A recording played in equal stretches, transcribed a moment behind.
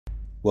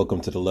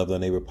Welcome to the Love Thy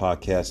Neighbor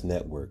Podcast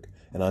Network,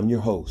 and I'm your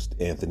host,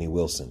 Anthony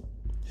Wilson.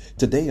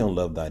 Today on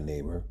Love Thy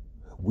Neighbor,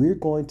 we're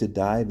going to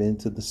dive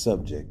into the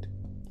subject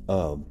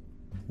of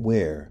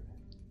where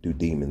do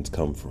demons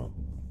come from?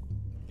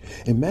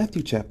 In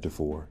Matthew chapter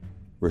 4,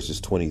 verses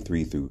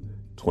 23 through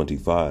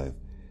 25,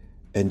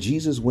 and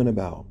Jesus went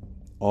about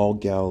all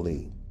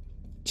Galilee,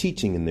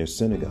 teaching in their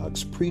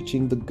synagogues,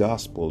 preaching the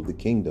gospel of the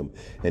kingdom,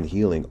 and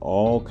healing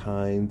all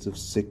kinds of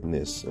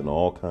sickness and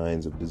all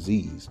kinds of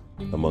disease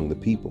among the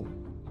people.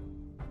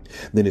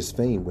 Then his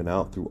fame went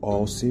out through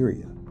all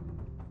Syria,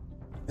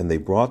 and they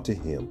brought to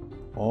him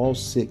all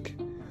sick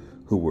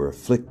who were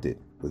afflicted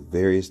with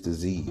various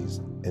disease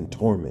and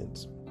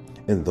torments,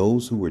 and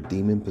those who were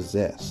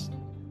demon-possessed,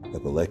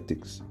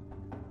 epileptics,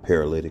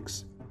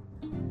 paralytics,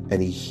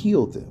 and he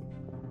healed them.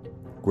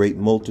 Great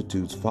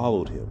multitudes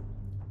followed him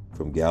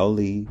from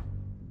Galilee,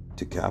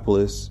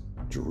 Decapolis,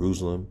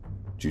 Jerusalem,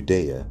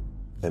 Judea,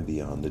 and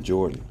beyond the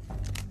Jordan.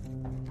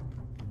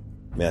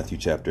 Matthew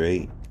chapter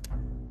 8,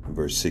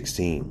 verse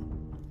 16.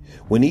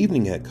 When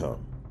evening had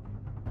come,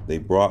 they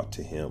brought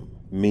to him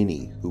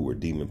many who were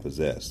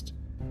demon-possessed,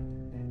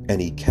 and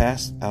he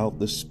cast out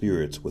the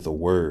spirits with a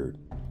word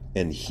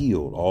and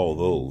healed all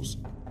those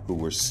who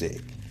were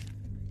sick.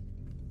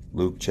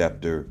 Luke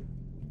chapter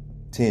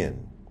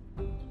 10,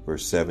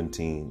 verse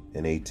 17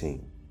 and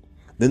 18.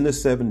 Then the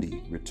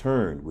 70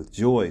 returned with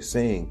joy,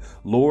 saying,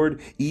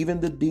 Lord, even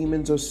the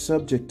demons are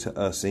subject to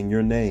us in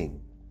your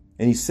name.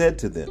 And he said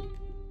to them,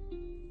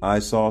 I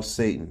saw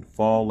Satan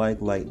fall like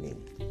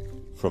lightning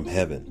from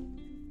heaven.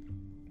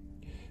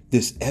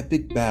 This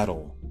epic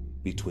battle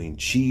between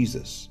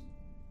Jesus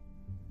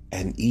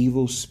and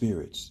evil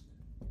spirits,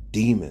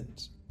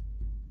 demons,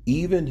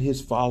 even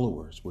his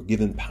followers were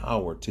given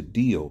power to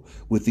deal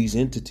with these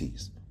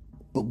entities.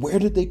 But where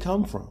did they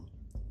come from?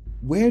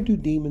 Where do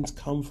demons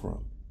come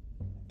from?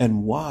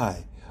 And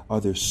why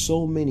are there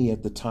so many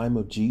at the time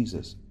of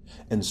Jesus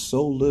and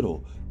so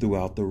little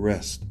throughout the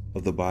rest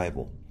of the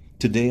Bible?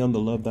 Today on the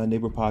Love Thy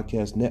Neighbor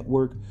Podcast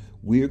Network,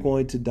 we're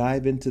going to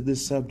dive into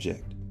this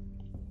subject.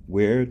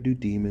 Where do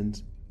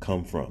demons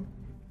come from?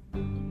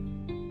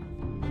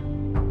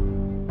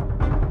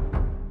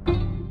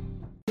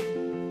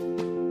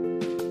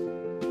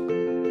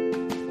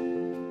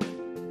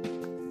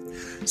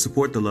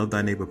 Support the Love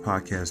Thy Neighbor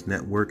Podcast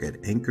Network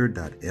at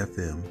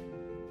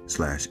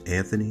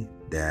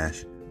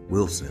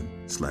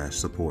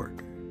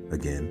anchor.fm/Anthony-Wilson/support.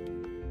 Again,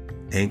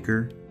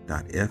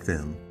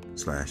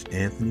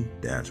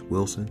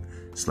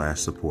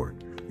 anchor.fm/Anthony-Wilson/support.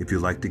 If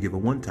you'd like to give a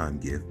one-time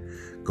gift,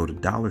 go to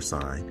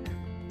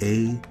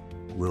 $A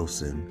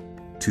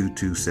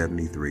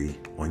Wilson2273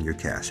 on your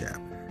Cash App.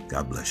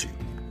 God bless you.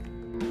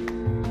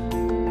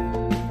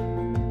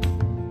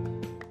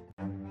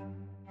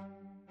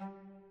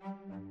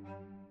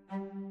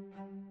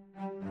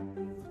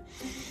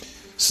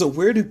 So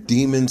where do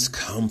demons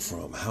come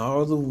from?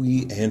 How do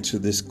we answer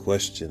this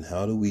question?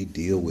 How do we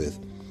deal with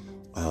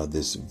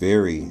this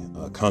very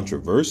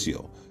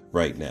controversial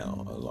right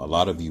now? A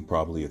lot of you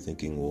probably are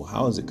thinking, well,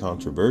 how is it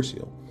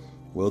controversial?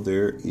 Well,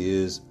 there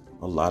is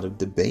a lot of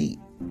debate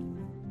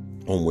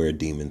on where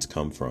demons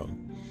come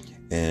from.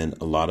 And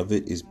a lot of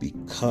it is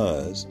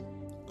because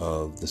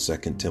of the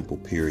Second Temple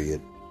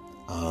period,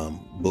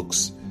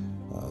 books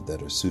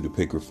that are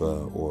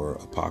pseudepigrapha or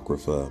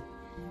apocrypha,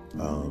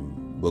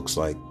 books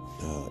like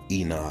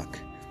Enoch,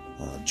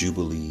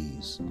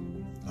 Jubilees,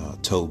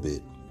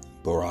 Tobit,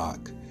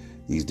 Baruch,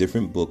 these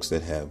different books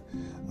that have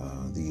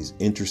these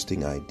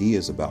interesting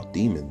ideas about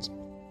demons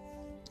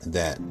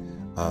that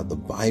the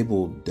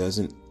Bible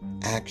doesn't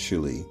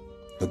actually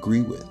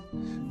agree with.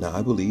 Now,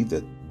 I believe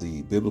that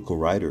the biblical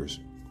writers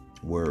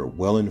were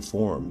well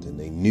informed and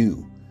they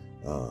knew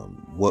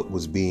what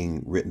was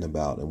being written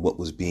about and what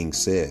was being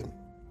said.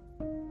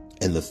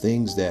 And the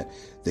things that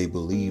they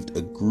believed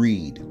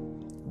agreed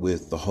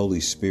with the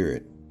Holy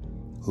Spirit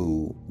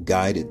who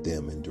guided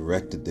them and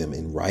directed them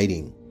in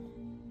writing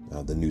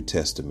the New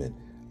Testament.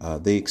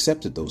 They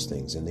accepted those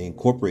things and they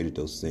incorporated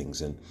those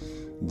things, and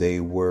they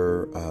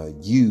were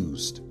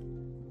used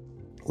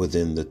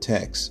within the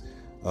text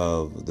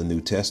of the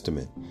New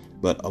Testament.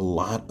 But a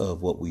lot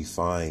of what we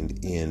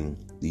find in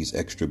these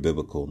extra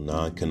biblical,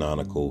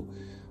 non-canonical,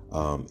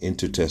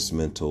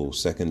 intertestamental,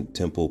 Second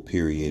Temple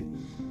period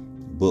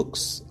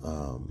books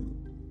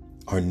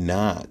are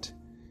not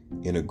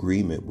in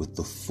agreement with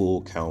the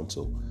full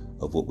counsel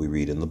of what we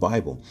read in the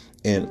Bible.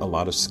 And a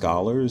lot of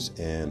scholars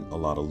and a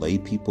lot of lay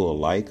people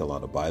alike, a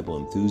lot of Bible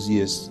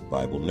enthusiasts,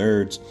 Bible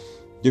nerds,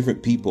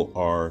 different people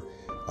are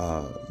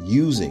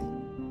using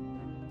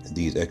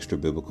these extra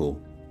biblical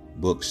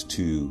books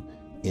to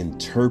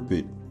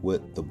interpret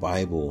what the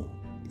Bible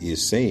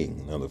is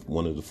saying. Now,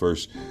 one of the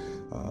first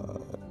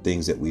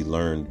things that we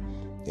learned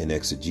in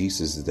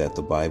exegesis is that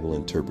the Bible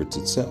interprets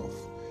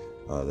itself.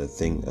 A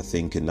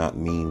thing cannot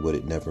mean what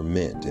it never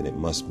meant, and it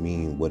must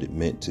mean what it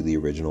meant to the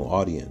original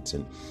audience.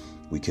 And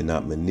we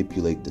cannot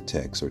manipulate the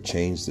text or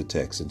change the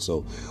text. And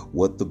so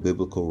what the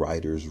biblical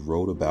writers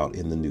wrote about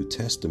in the New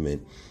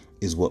Testament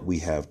is what we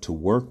have to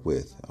work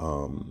with.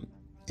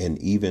 And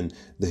even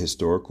the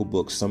historical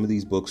books, some of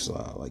these books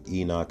like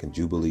Enoch and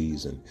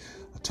Jubilees and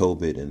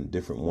Tobit and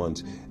different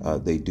ones,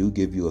 they do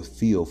give you a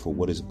feel for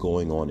what is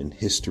going on in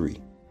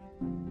history,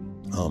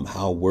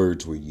 how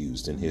words were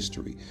used in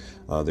history.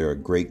 They're a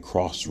great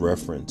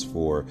cross-reference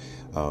for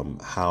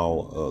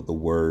how the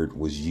word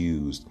was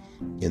used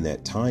in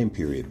that time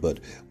period. But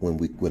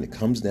when it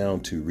comes down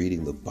to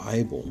reading the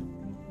Bible,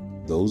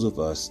 those of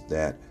us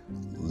that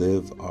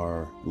live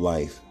our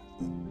life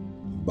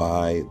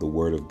by the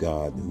Word of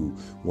God, who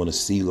want to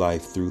see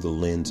life through the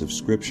lens of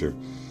Scripture,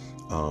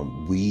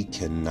 we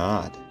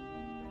cannot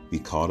be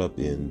caught up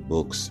in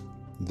books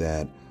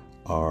that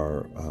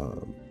are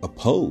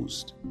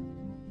opposed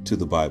to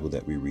the Bible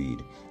that we read.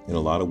 In a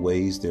lot of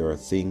ways, there are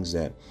things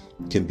that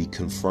can be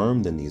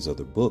confirmed in these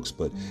other books,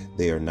 but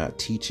they are not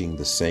teaching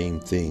the same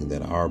thing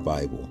that our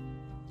Bible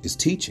is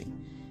teaching.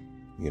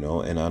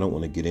 And I don't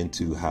want to get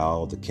into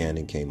how the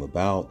canon came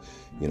about.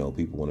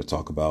 People want to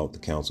talk about the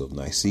Council of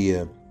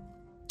Nicaea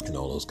and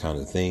all those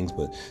kinds of things,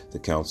 but the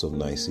Council of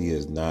Nicaea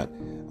is not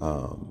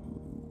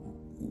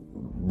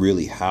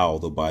really how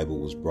the Bible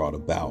was brought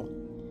about.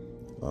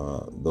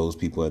 Those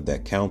people at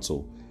that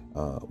council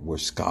were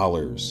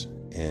scholars,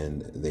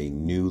 and they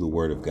knew the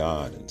Word of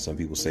God. And some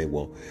people say,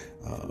 well,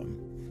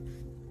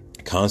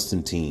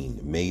 Constantine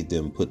made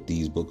them put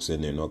these books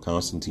in there. No,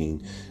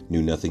 Constantine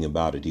knew nothing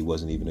about it. He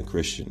wasn't even a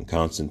Christian.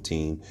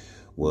 Constantine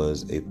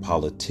was a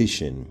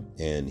politician,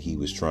 and he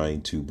was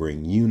trying to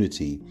bring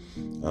unity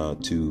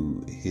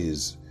to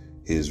his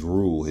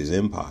rule, his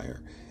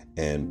empire.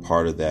 And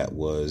part of that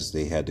was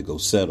they had to go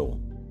settle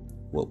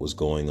what was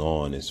going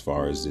on as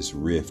far as this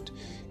rift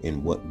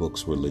in what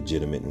books were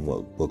legitimate and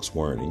what books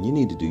weren't. And you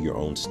need to do your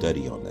own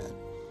study on that.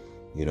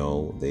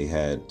 They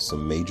had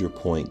some major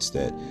points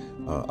that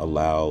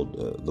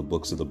allowed the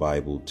books of the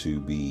Bible to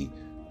be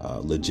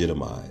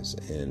legitimized,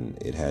 and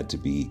it had to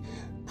be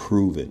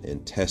proven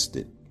and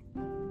tested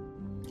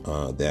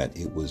that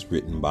it was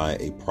written by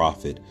a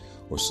prophet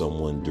or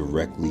someone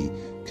directly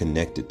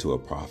connected to a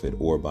prophet,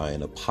 or by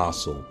an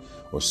apostle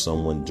or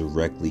someone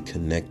directly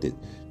connected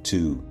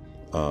to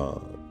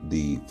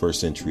the first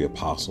century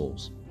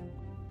apostles.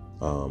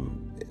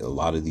 A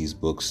lot of these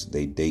books,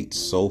 they date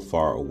so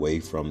far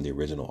away from the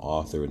original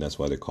author, and that's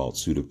why they're called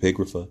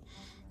pseudepigrapha,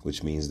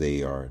 which means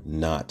they are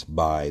not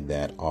by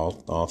that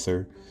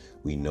author.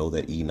 We know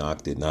that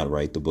Enoch did not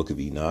write the book of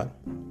Enoch,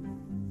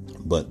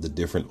 but the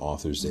different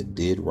authors that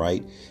did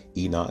write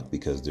Enoch,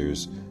 because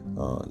there's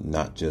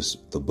not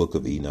just the book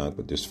of Enoch,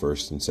 but there's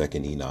first and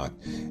second Enoch,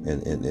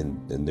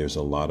 and there's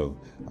a lot of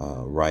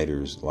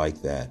writers like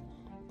that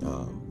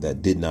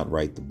that did not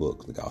write the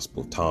book, the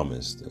Gospel of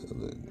Thomas,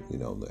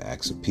 the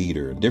Acts of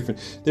Peter, and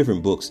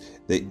different books.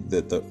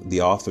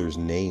 The author's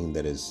name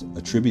that is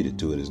attributed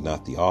to it is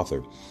not the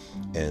author,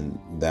 and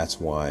that's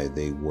why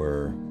they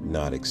were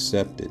not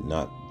accepted.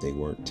 They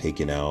weren't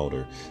taken out,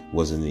 or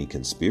wasn't any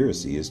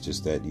conspiracy. It's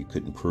just that you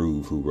couldn't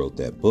prove who wrote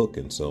that book,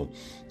 and so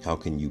how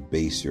can you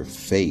base your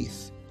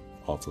faith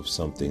off of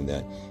something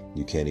that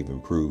you can't even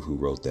prove who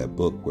wrote that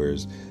book?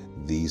 Whereas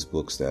these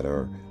books that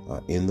are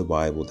in the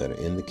Bible, that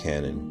are in the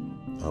canon,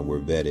 were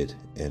vetted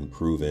and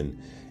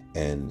proven,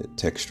 and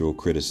textual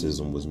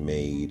criticism was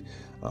made,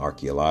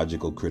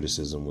 archaeological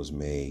criticism was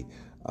made.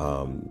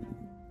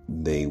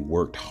 They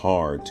worked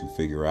hard to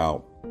figure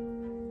out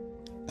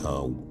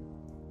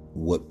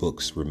what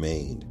books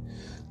remained.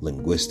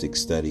 Linguistic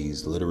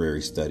studies,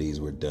 literary studies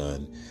were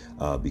done,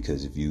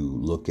 because if you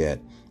look at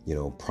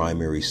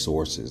primary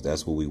sources,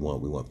 that's what we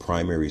want. We want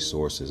primary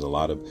sources. A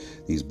lot of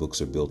these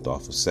books are built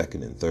off of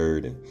second and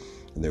third, and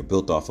they're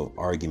built off of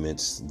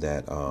arguments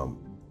that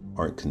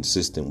aren't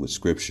consistent with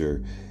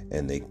Scripture,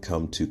 and they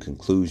come to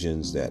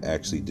conclusions that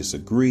actually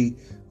disagree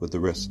with the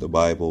rest of the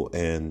Bible,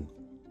 and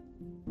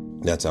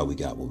that's how we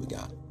got what we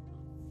got.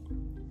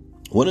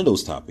 One of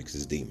those topics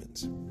is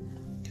demons.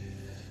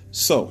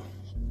 So,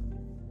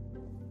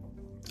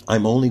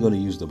 I'm only going to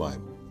use the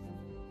Bible.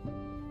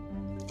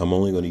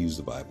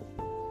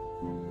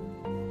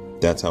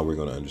 That's how we're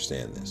going to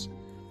understand this.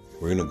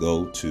 We're going to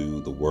go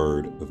to the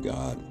Word of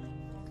God,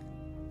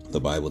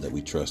 the Bible that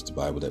we trust, the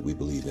Bible that we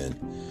believe in,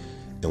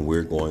 and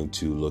we're going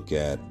to look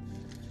at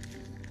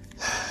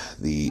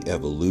the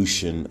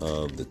evolution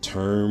of the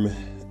term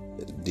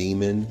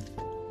demon,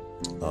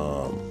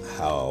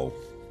 how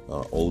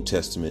Old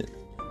Testament,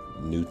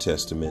 New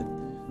Testament,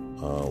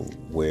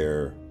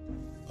 where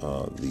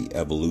the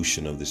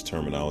evolution of this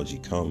terminology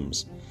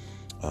comes.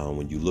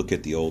 When you look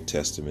at the Old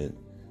Testament,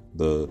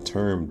 the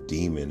term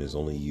demon is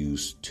only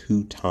used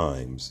 2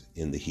 times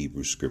in the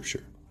Hebrew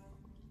Scripture.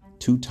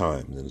 2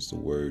 times, and it's the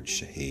word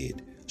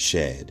shad,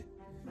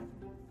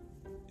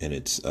 and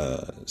it's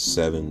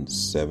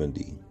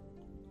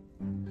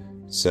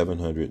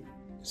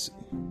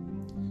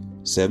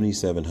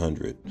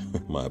 7,700.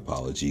 My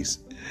apologies,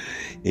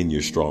 in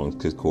your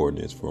Strong's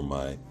coordinates for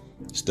my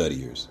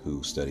studiers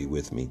who study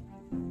with me.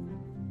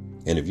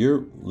 And if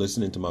you're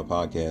listening to my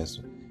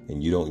podcast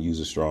and you don't use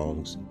a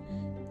Strong's,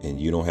 and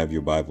you don't have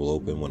your Bible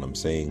open when I'm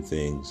saying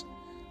things,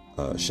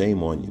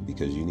 shame on you,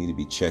 because you need to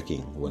be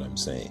checking what I'm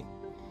saying.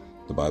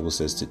 The Bible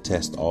says to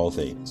test all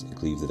things and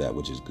cleave to that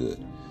which is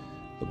good.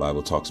 The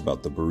Bible talks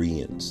about the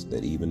Bereans,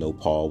 that even though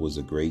Paul was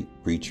a great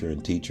preacher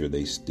and teacher,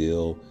 they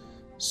still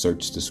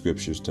searched the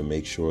scriptures to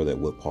make sure that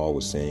what Paul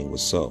was saying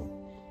was so.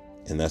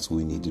 And that's what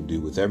we need to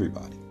do with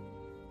everybody,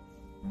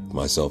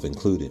 myself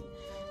included.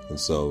 And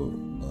so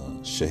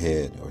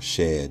Shed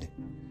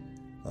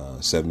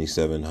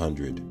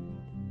 7700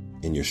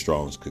 in your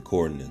Strong's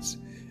Concordance.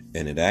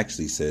 And it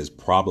actually says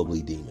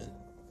probably demon,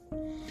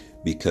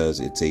 because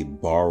it's a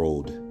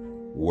borrowed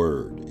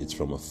word. It's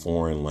from a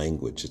foreign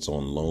language. It's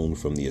on loan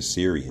from the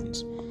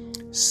Assyrians,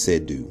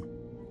 Sedu.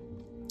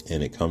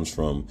 And it comes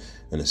from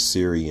an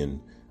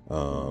Assyrian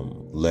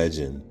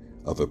legend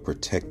of a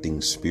protecting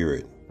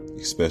spirit,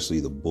 especially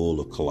the bull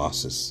of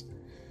Colossus.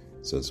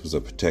 So this was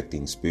a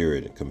protecting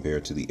spirit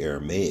compared to the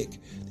Aramaic.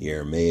 The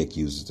Aramaic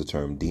uses the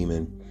term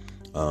demon,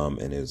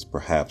 and is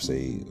perhaps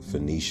a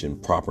Phoenician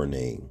proper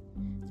name.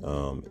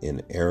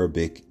 In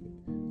Arabic,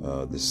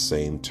 the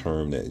same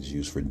term that is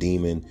used for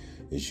demon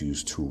is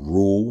used to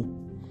rule,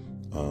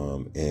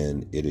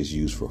 and it is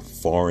used for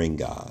foreign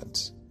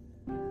gods,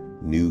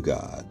 new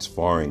gods,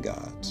 foreign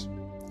gods.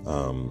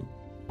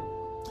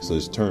 So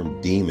this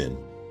term demon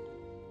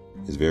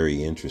is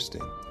very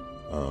interesting.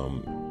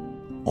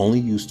 Only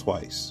used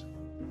twice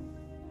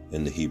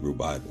in the Hebrew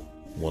Bible.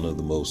 One of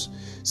the most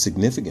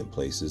significant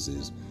places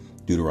is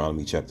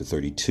Deuteronomy chapter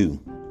 32.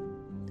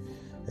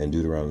 And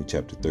Deuteronomy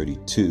chapter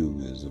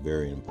 32 is a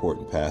very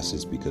important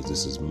passage because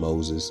this is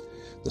Moses,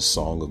 the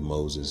Song of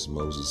Moses.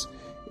 Moses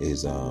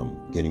is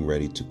getting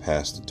ready to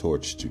pass the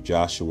torch to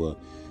Joshua,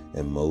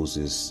 and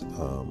Moses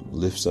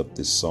lifts up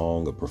this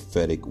song, a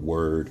prophetic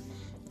word,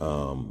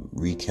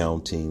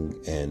 recounting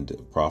and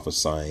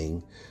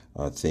prophesying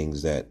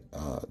things that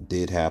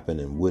did happen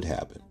and would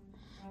happen.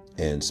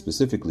 And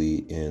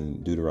specifically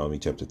in Deuteronomy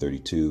chapter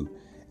 32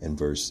 and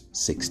verse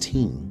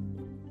 16,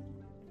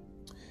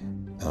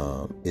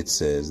 it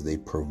says they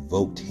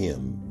provoked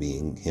him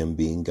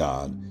being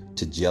God,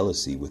 to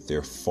jealousy with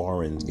their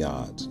foreign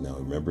gods. Now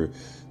remember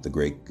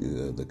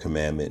the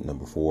commandment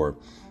number 4,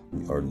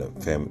 or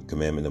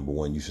commandment number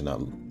 1: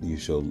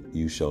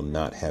 you shall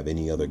not have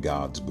any other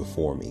gods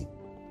before me.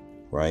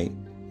 Right?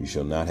 You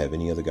shall not have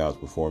any other gods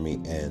before me.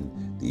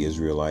 And the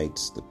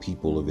Israelites, the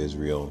people of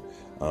Israel,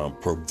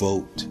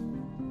 provoked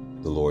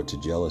the Lord to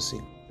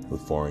jealousy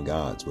with foreign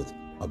gods, with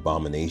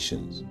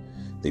abominations.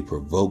 They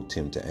provoked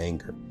him to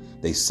anger.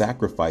 They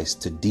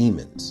sacrificed to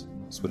demons.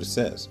 That's what it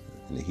says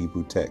in the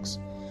Hebrew text.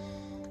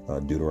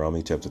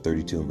 Deuteronomy chapter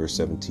 32 and verse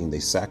 17. They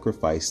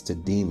sacrificed to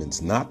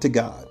demons, not to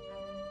God.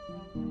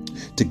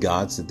 To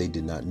gods that they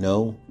did not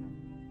know,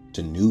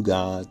 to new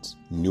gods,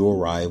 new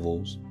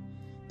arrivals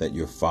that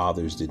your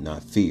fathers did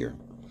not fear.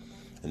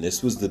 And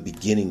this was the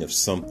beginning of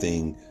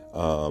something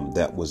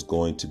that was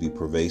going to be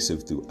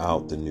pervasive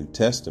throughout the New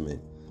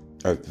Testament,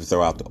 or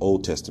throughout the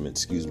Old Testament,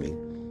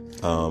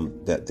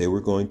 that they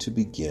were going to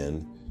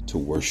begin to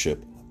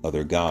worship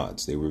other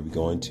gods. They were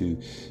going to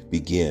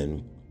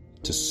begin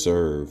to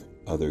serve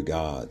other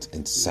gods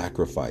and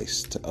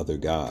sacrifice to other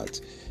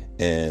gods.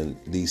 And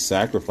these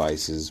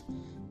sacrifices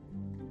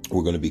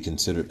were going to be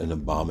considered an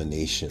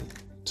abomination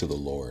to the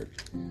Lord,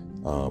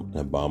 an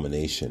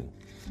abomination.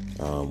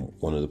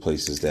 One of the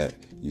places that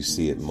you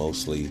see it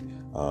mostly,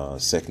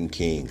 2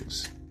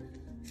 Kings.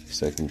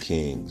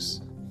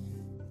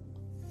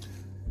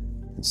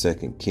 In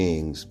 2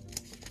 Kings,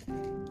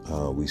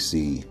 we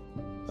see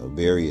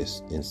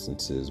various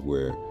instances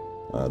where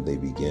they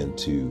begin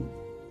to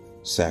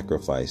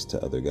sacrifice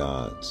to other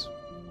gods.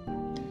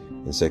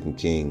 In 2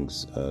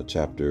 Kings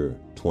chapter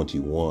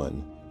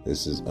 21,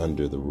 this is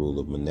under the rule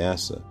of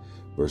Manasseh,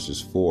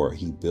 verses 4,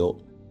 he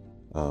built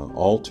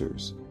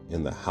altars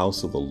in the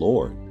house of the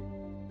Lord,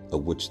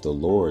 of which the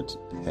Lord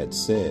had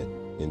said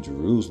in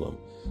Jerusalem,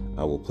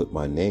 I will put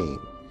my name.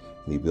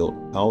 And he built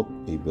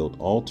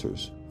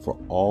altars for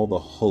all the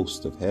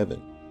host of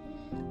heaven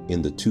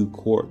in the 2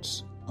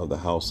 courts of the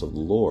house of the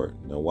Lord.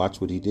 Now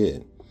watch what he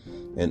did.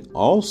 And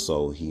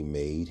also he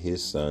made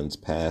his sons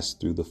pass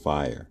through the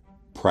fire,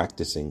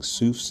 practicing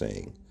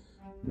soothsaying,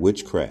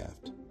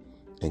 witchcraft,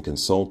 and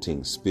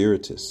consulting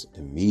spiritists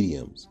and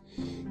mediums.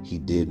 He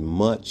did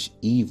much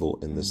evil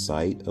in the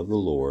sight of the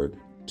Lord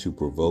to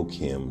provoke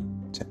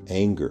him to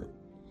anger.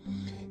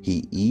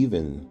 He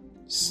even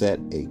set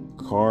a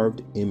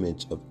carved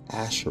image of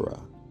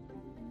Asherah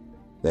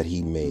that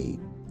he made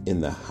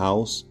in the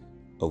house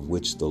of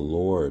which the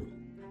Lord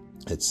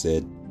had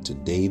said to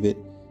David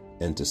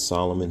and to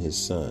Solomon his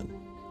son,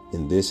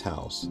 in this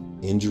house,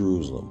 in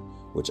Jerusalem,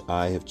 which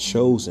I have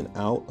chosen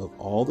out of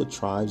all the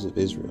tribes of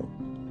Israel,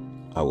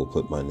 I will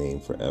put my name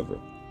forever.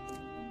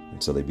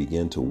 And so they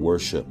begin to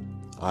worship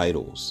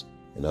idols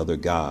and other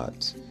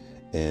gods.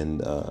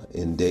 And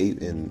in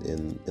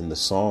the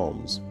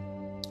Psalms,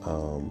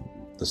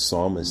 the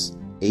psalmist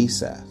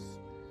Asaph,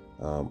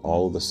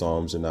 all of the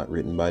Psalms are not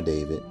written by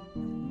David.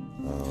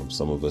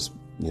 Some of us,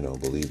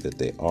 believe that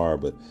they are,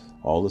 but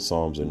all the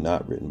Psalms are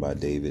not written by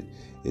David.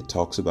 It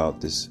talks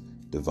about this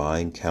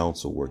divine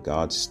council where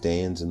God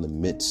stands in the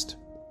midst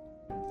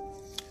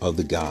of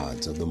the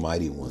gods, of the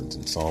mighty ones.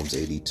 In Psalms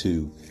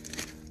 82,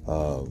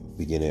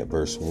 beginning at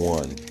verse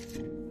 1,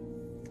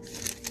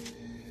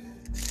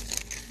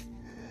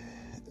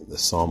 the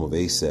Psalm of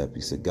Asaph,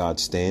 he said, God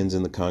stands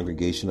in the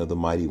congregation of the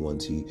mighty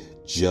ones. He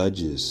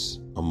judges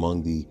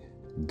among the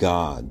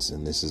gods.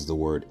 And this is the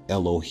word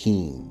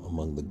Elohim,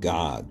 among the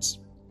gods.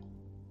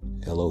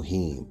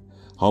 Elohim.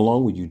 How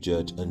long would you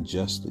judge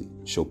unjustly,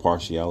 show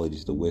partiality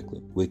to the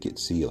wicked,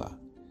 Selah?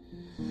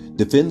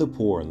 Defend the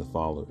poor and the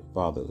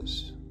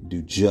fatherless.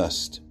 Do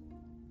just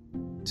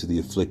to the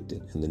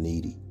afflicted and the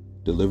needy.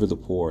 Deliver the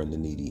poor and the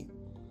needy.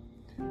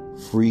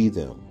 Free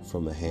them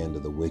from the hand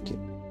of the wicked.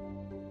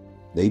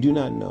 They do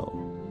not know,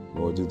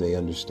 nor do they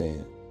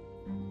understand.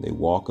 They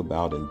walk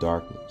about in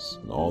darkness,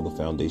 and all the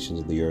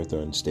foundations of the earth are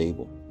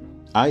unstable.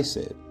 I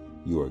said,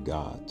 you are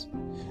gods,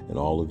 and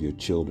all of your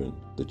children,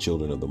 the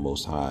children of the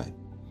Most High.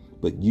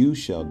 But you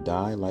shall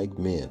die like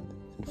men,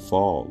 and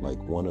fall like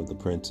one of the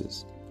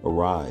princes.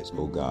 Arise,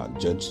 O God,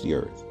 judge the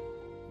earth,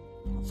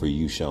 for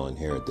you shall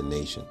inherit the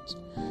nations.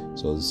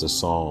 So this is a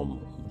psalm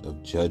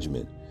of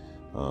judgment.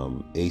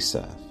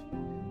 Asaph,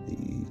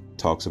 he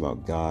talks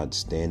about God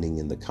standing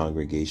in the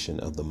congregation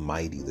of the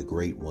mighty, the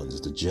great ones,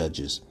 the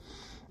judges,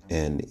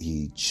 and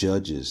he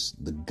judges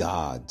the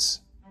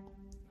gods,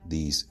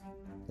 these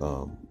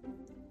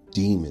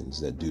demons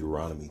that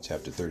Deuteronomy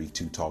chapter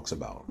 32 talks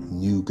about,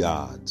 new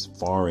gods,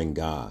 foreign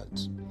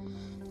gods.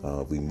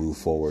 If we move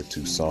forward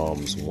to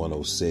Psalms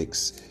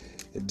 106,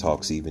 it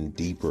talks even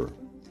deeper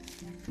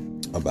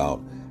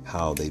about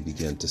how they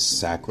began to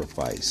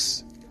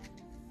sacrifice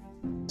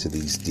to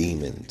these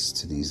demons,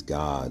 to these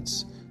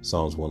gods.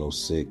 Psalms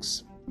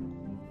 106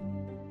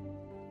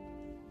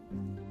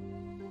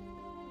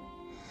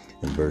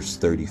 and verse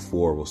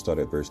 34, we'll start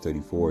at verse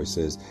 34. It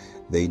says,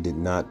 they did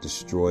not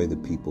destroy the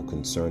people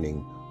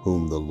concerning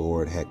whom the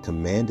Lord had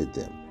commanded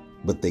them,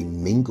 but they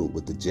mingled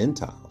with the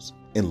Gentiles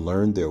and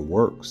learned their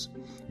works.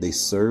 They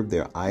served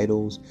their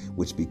idols,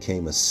 which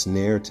became a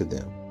snare to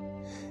them.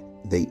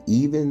 They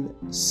even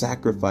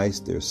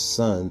sacrificed their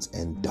sons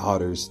and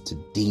daughters to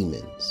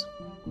demons.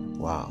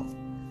 Wow.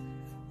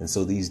 And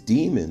so these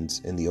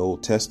demons in the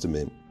Old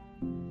Testament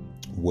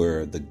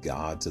were the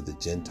gods of the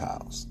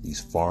Gentiles, these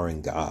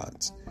foreign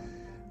gods.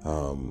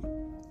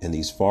 And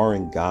these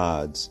foreign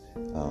gods,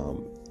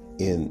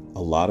 in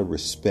a lot of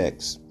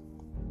respects,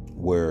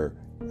 were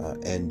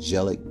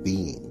angelic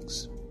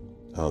beings.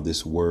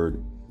 This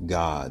word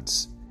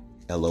gods,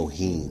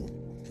 Elohim.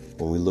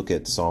 When we look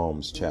at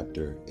Psalms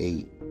chapter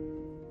 8,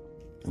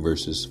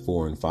 verses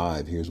 4 and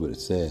 5, here's what it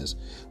says.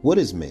 What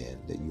is man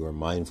that you are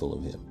mindful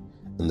of him,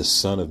 and the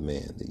son of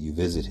man that you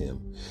visit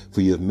him?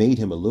 For you have made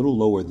him a little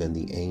lower than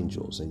the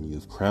angels, and you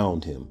have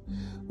crowned him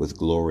with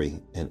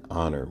glory and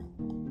honor.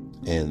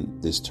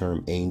 And this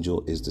term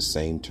angel is the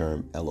same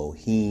term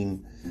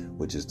Elohim,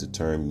 which is the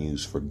term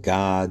used for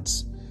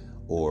gods,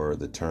 or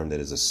the term that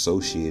is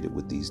associated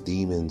with these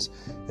demons.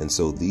 And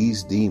so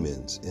these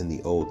demons in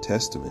the Old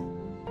Testament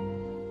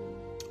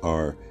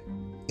are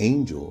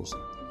angels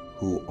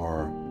who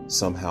are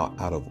somehow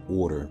out of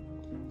order.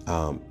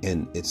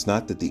 And it's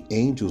not that the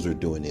angels are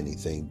doing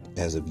anything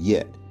as of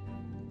yet,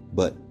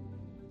 but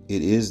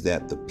it is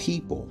that the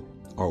people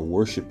are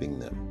worshiping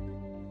them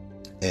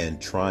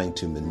and trying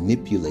to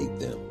manipulate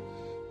them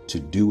to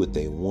do what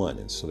they want.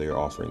 And so they're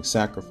offering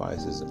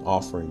sacrifices and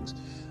offerings,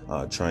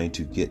 trying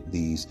to get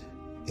these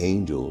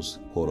angels,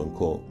 quote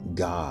unquote,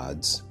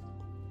 gods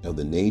of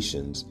the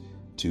nations,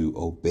 to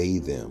obey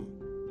them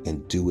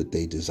and do what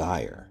they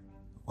desire.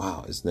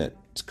 Wow, isn't that,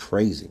 it's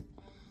crazy.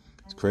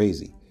 It's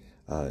crazy.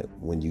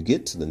 When you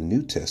get to the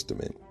New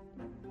Testament,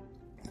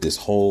 this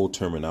whole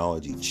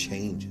terminology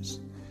changes.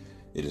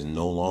 It is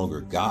no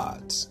longer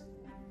gods,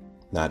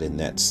 not in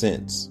that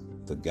sense.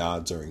 The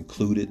gods are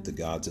included. The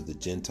gods of the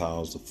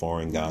Gentiles, the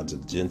foreign gods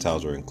of the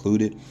Gentiles are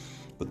included.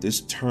 But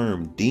this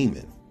term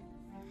demon,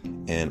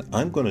 and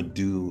I'm going to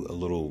do a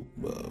little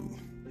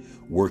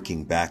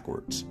working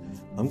backwards.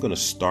 I'm going to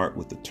start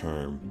with the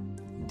term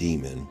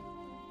demon,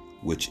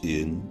 which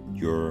in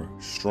your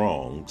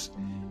Strongs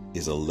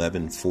is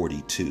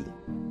 1142.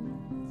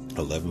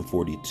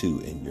 1142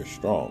 in your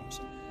Strongs.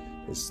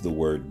 This is the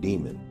word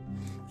demon.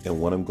 And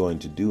what I'm going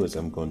to do is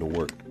I'm going to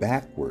work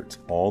backwards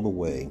all the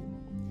way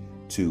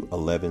to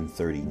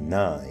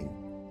 1139,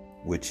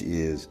 which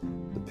is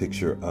the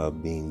picture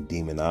of being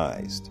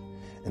demonized.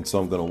 And so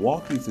I'm going to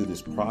walk you through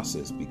this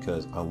process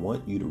because I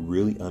want you to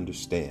really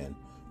understand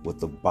what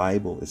the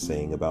Bible is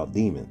saying about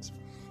demons.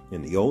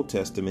 In the Old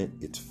Testament,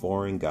 it's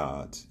foreign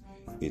gods.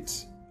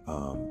 It's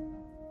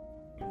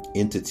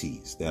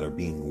entities that are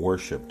being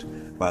worshipped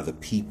by the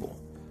people,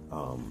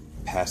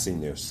 passing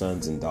their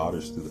sons and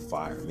daughters through the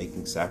fire,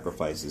 making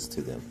sacrifices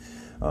to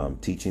them,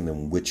 teaching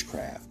them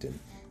witchcraft and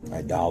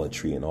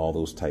idolatry and all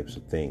those types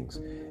of things.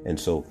 And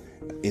so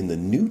in the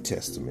New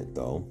Testament,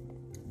 though,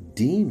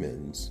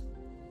 demons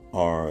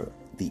are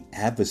the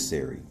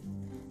adversary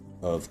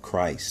of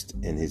Christ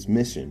and his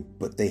mission,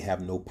 but they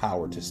have no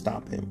power to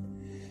stop him.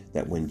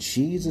 That when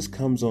Jesus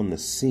comes on the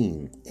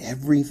scene,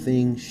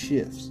 everything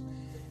shifts.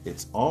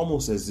 It's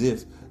almost as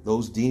if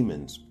those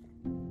demons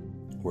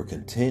We're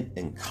content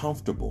and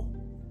comfortable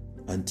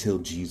until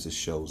Jesus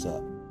shows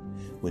up.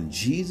 When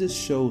Jesus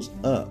shows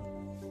up,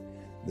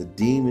 the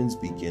demons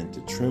begin to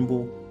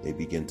tremble. They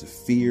begin to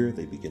fear.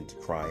 They begin to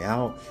cry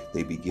out.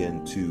 They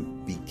begin to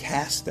be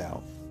cast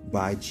out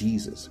by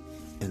Jesus.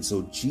 And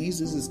so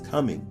Jesus'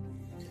 coming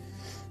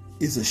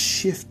is a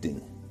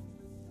shifting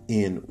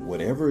in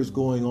whatever is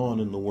going on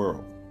in the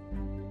world.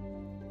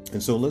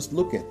 And so let's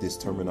look at this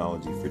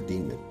terminology for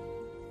demon.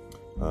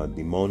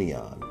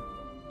 Demonion,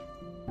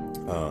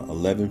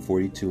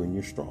 1142 in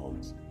your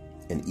Strongs,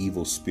 an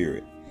evil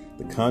spirit.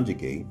 The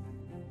conjugate,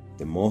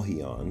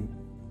 demohion,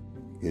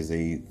 is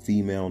a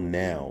female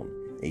noun,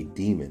 a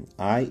demon,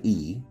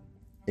 i.e.,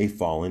 a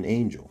fallen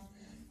angel.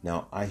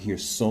 Now, I hear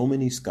so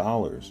many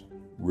scholars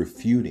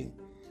refuting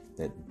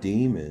that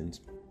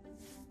demons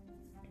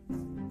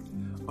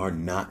are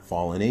not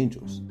fallen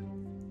angels.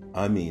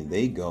 I mean,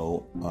 they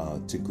go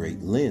to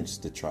great lengths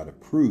to try to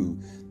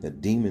prove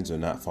that demons are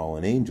not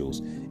fallen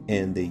angels,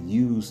 and they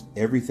use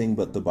everything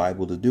but the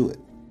Bible to do it.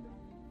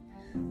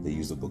 They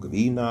use the book of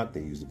Enoch,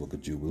 they use the book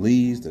of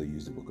Jubilees, they'll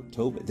use the book of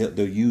Tobit,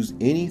 they'll use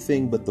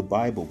anything but the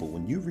Bible. But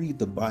when you read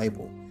the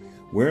Bible,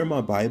 where are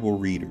my Bible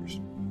readers?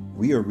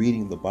 We are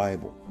reading the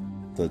Bible.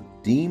 The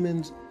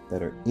demons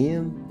that are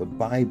in the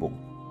Bible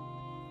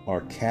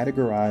are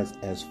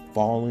categorized as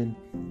fallen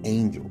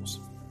angels.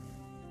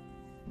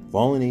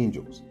 Fallen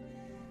angels.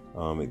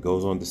 It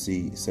goes on to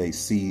see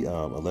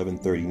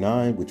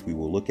 1139, which we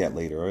will look at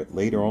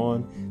later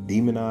on,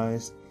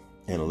 demonized,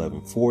 and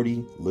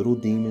 1140, little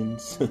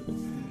demons.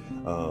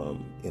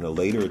 In a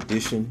later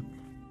edition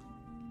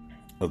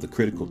of the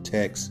critical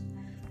text,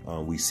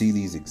 we see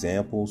these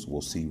examples.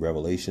 We'll see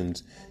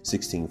Revelations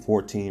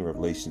 16:14,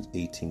 Revelations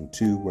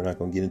 18:2. We're not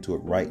going to get into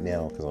it right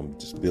now because I'm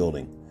just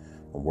building.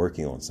 I'm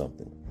working on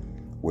something.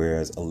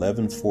 Whereas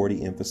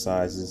 1140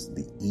 emphasizes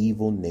the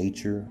evil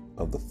nature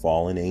of the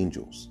fallen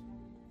angels.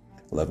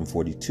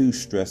 1142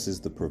 stresses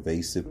the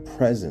pervasive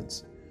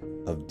presence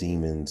of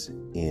demons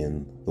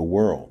in the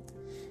world.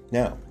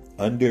 Now,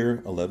 under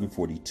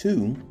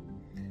 1142,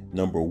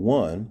 number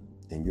 1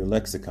 in your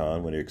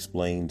lexicon, when it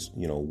explains,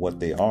 what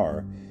they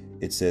are,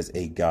 it says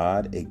a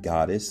god, a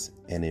goddess,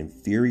 an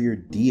inferior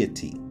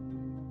deity.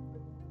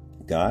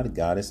 God,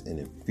 goddess, an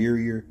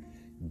inferior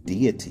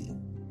deity.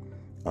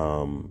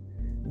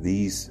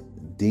 These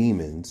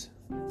demons,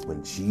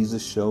 when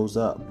Jesus shows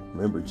up,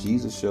 remember,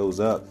 Jesus shows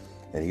up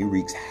and he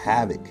wreaks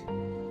havoc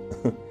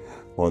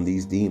on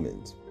these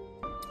demons.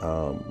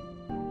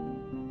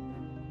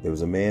 There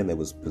was a man that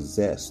was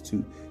possessed.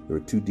 There were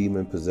 2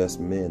 demon-possessed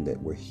men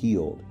that were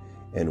healed.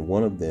 And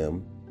one of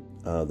them,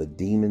 the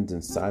demons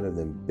inside of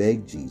them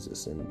begged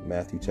Jesus in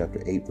Matthew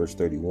chapter 8, verse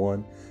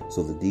 31.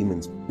 So the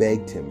demons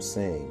begged him,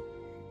 saying,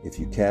 if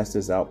you cast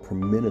us out,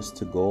 permit us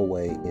to go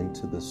away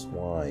into the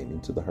swine,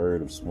 into the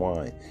herd of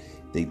swine.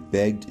 They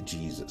begged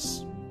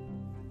Jesus.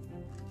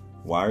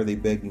 Why are they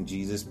begging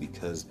Jesus?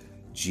 Because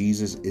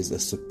Jesus is a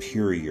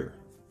superior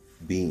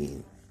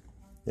being.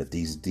 That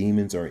these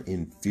demons are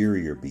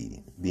inferior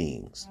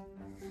beings.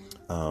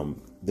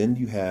 Then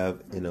you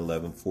have in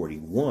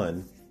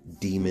 1141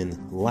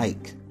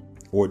 demon-like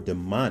or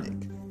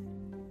demonic.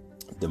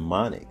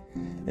 Demonic.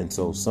 And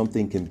so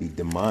something can be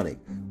demonic,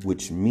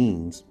 which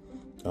means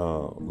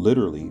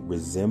literally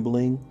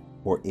resembling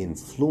or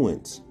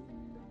influenced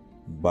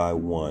by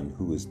one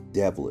who is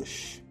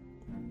devilish,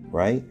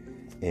 right?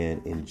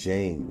 And in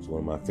James, one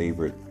of my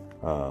favorite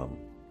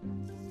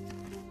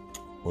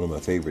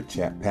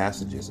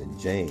passages in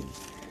James,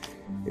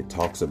 it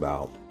talks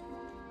about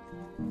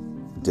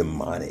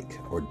demonic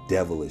or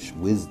devilish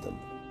wisdom.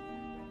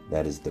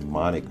 That is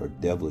demonic or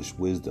devilish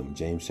wisdom.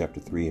 James chapter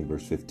 3 and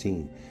verse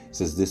 15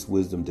 says, this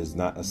wisdom does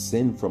not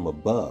ascend from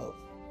above,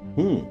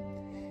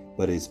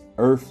 but is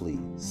earthly,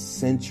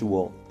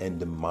 sensual, and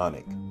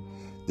demonic.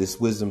 This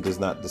wisdom does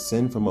not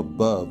descend from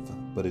above,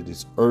 but it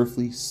is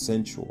earthly,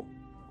 sensual,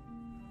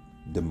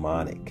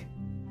 demonic.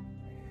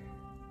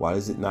 Why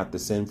does it not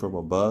descend from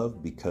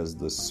above? Because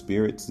the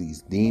spirits,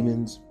 these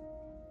demons,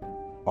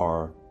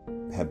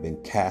 have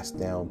been cast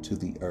down to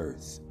the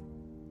earth.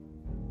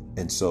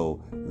 And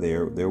so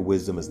their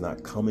wisdom is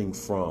not coming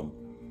from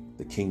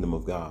the kingdom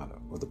of God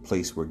or the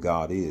place where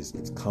God is.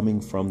 It's coming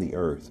from the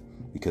earth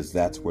because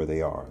that's where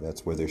they are.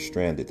 That's where they're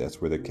stranded.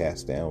 That's where they're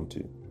cast down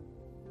to.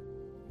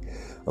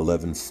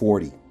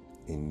 1140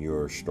 in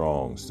your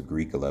Strongs, the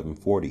Greek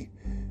 1140,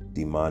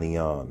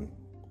 demonion,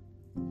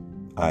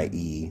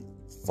 i.e.,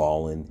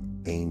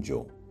 fallen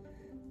angel.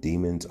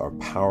 Demons are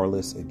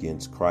powerless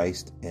against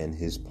Christ and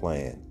his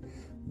plan.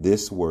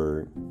 This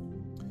word,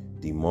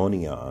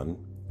 demonion,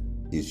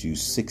 is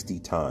used 60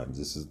 times.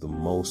 This is the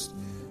most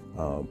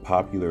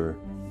popular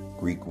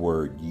Greek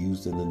word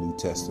used in the New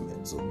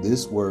Testament. So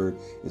this word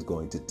is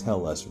going to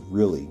tell us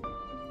really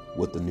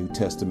what the New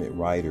Testament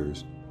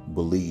writers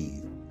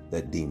believe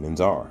that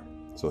demons are.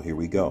 So here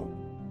we go.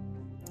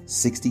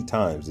 60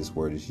 times this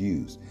word is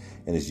used,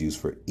 and is used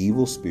for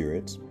evil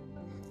spirits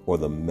or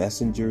the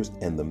messengers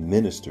and the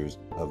ministers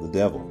of the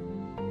devil.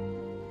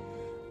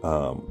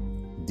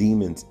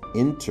 Demons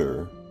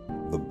enter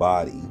the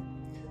body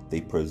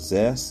They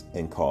possess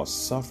and cause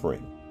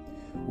suffering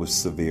with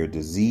severe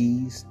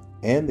disease,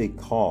 and they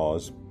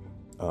cause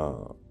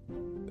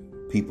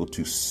people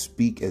to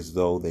speak as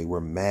though they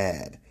were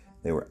mad.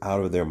 They were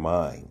out of their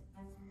mind.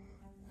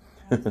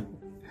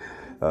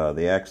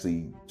 They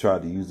actually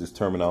tried to use this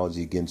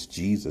terminology against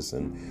Jesus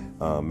in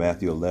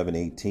Matthew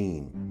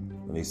 11:18.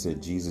 And they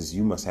said, Jesus,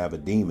 you must have a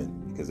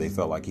demon, because they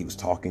felt like he was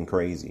talking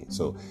crazy.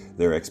 So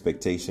their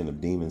expectation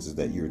of demons is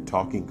that you're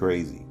talking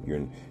crazy.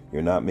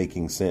 You're not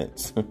making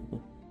sense.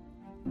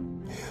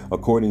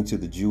 According to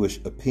the Jewish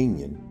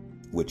opinion,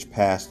 which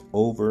passed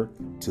over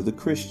to the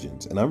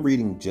Christians. And I'm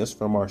reading just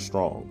from our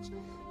Strong's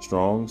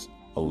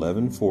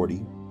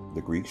 1140,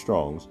 the Greek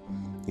Strong's.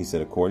 He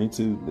said, according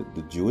to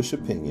the Jewish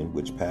opinion,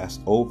 which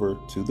passed over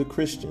to the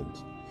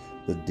Christians,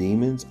 the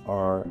demons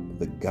are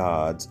the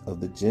gods of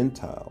the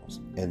Gentiles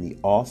and the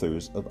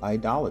authors of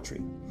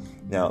idolatry.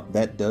 Now,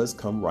 that does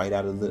come right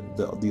out of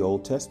the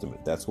Old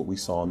Testament. That's what we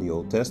saw in the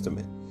Old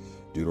Testament.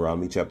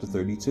 Deuteronomy chapter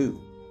 32.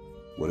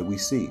 What did we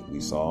see? We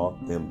saw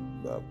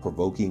them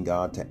provoking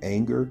God to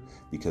anger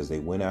because they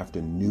went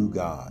after new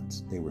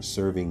gods. They were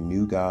serving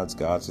new gods,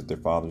 gods that their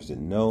fathers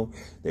didn't know.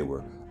 They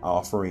were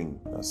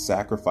offering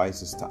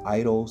sacrifices to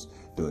idols,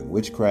 doing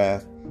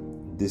witchcraft.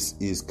 This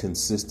is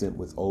consistent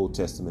with Old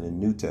Testament and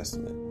New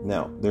Testament.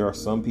 Now, there are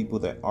some people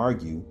that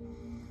argue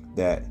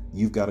that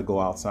you've got to go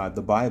outside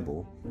the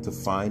Bible to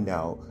find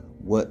out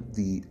what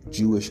the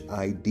Jewish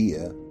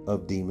idea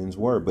of demons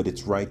were, but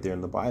it's right there in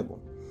the Bible.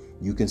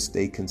 You can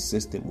stay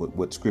consistent with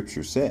what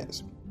Scripture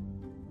says.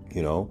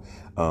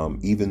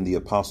 Even the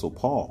Apostle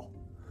Paul,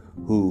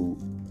 who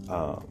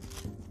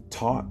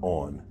taught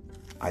on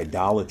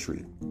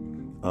idolatry,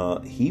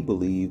 he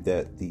believed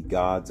that the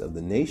gods of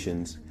the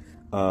nations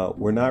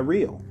were not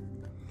real,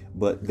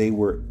 but they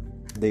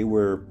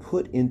were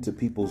put into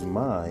people's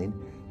mind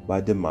by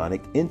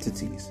demonic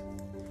entities.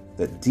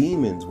 That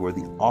demons were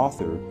the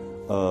author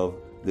of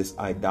this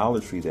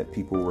idolatry that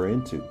people were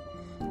into.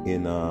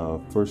 In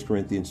 1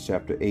 Corinthians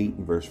chapter 8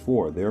 and verse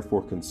 4,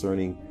 therefore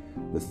concerning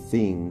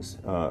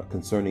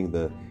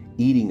the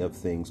eating of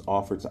things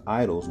offered to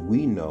idols,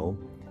 we know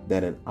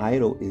that an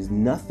idol is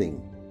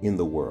nothing in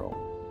the world,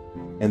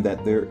 and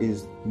that there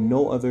is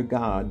no other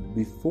God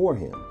before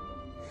him.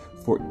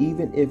 For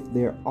even if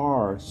there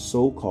are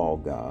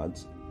so-called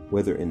gods,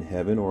 whether in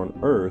heaven or on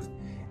earth,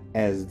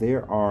 as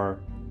there are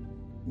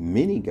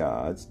many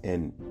gods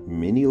and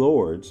many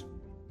lords,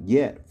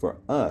 yet for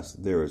us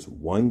there is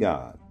one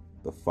God,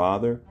 the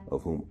Father,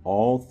 of whom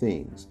all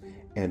things,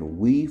 and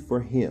we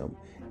for him,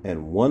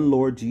 and one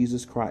Lord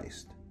Jesus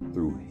Christ,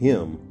 through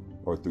him,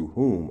 or through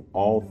whom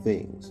all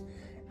things,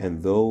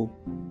 and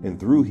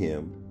through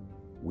him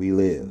we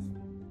live.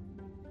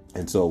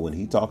 And so when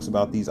he talks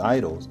about these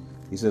idols,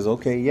 he says,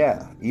 okay,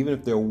 yeah, even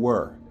if there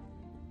were,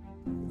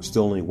 there's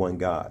still only one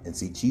God. And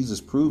see, Jesus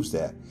proves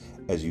that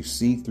as you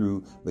see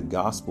through the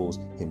Gospels,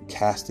 him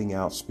casting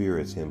out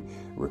spirits, him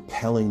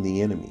repelling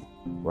the enemy,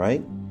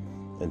 right?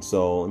 And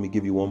so let me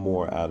give you one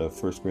more out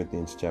of 1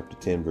 Corinthians chapter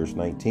 10, verse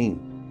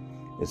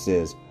 19. It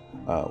says,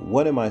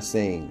 what am I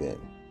saying then?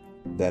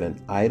 That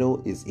an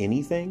idol is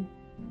anything?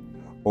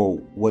 Or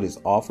what is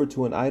offered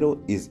to an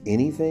idol is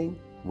anything?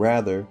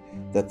 Rather,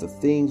 that the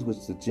things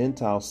which the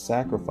Gentiles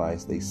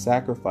sacrifice, they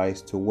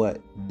sacrifice to what?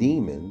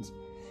 Demons,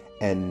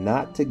 and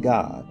not to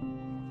God.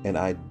 And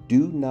I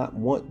do not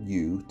want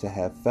you to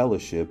have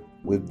fellowship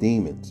with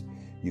demons.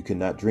 You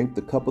cannot drink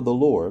the cup of the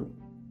Lord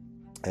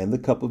and the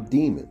cup of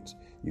demons.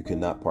 You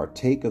cannot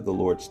partake of the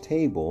Lord's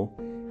table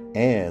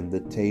and the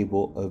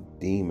table of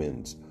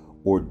demons.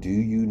 Or do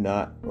you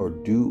not, or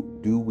do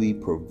we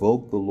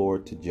provoke the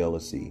Lord to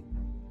jealousy?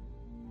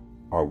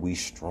 Are we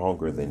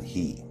stronger than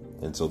he?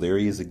 And so there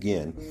he is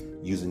again,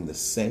 using the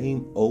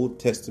same Old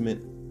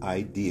Testament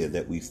idea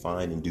that we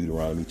find in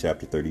Deuteronomy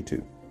chapter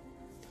 32.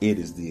 It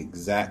is the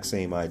exact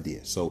same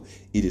idea. So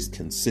it is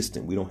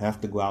consistent. We don't have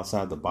to go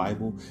outside the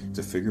Bible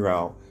to figure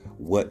out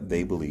what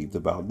they believed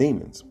about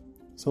demons.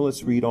 So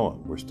let's read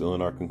on. We're still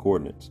in our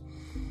concordance.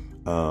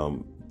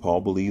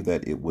 Paul believed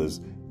that it was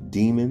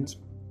demons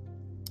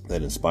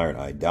that inspired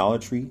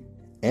idolatry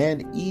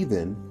and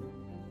even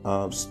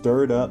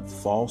stirred up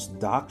false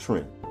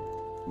doctrine.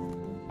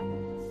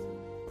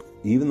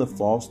 Even the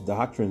false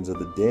doctrines of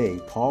the day,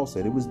 Paul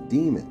said it was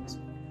demons.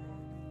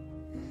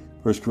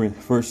 1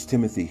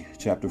 Timothy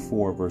chapter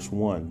 4, verse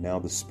 1. Now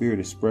the Spirit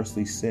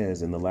expressly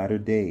says in the latter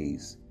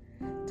days,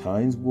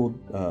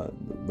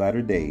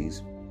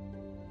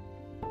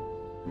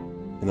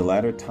 in the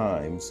latter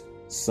times,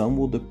 some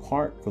will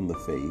depart from the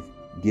faith,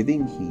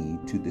 giving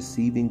heed to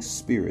deceiving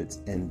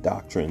spirits and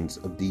doctrines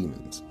of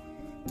demons.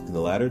 In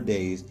the latter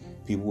days,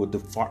 people will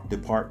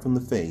depart from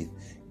the faith,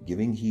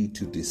 giving heed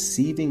to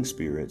deceiving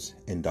spirits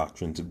and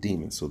doctrines of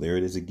demons. So there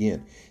it is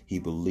again. He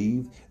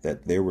believed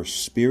that there were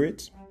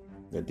spirits,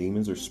 that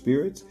demons are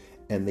spirits,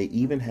 and they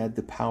even had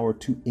the power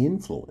to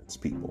influence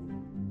people.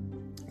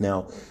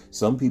 Now,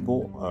 some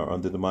people are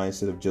under the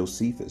mindset of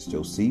Josephus.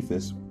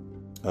 Josephus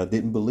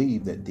didn't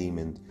believe that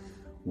demons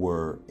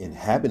were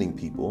inhabiting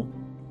people,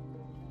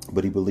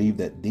 but he believed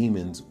that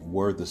demons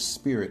were the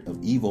spirit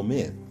of evil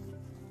men.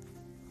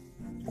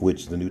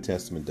 which the New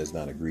Testament does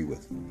not agree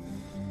with.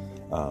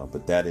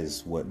 But that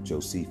is what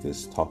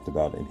Josephus talked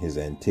about in his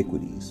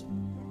Antiquities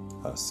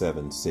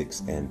 7,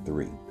 6, and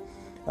 3.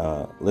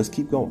 Let's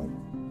keep going.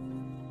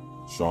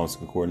 Strong's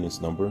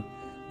Concordance number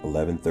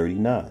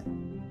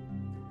 1139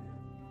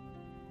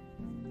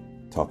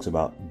 talks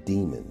about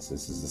demons.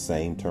 This is the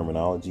same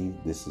terminology.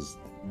 This is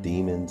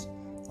demons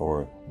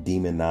or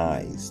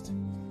demonized,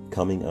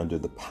 coming under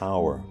the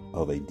power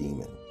of a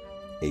demon,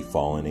 a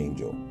fallen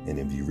angel. And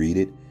if you read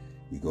it,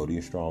 you go to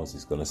your Strong's,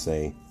 it's going to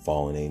say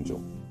fallen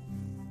angel.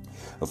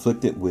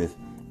 Afflicted with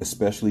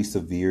especially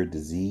severe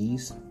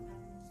disease,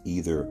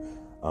 either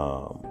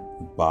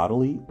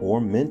bodily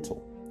or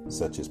mental,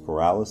 such as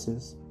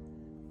paralysis,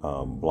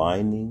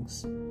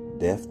 blindness,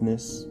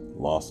 deafness,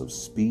 loss of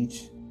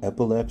speech,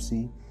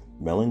 epilepsy,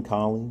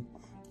 melancholy,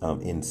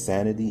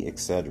 insanity,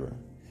 etc.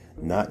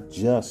 Not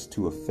just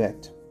to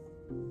afflict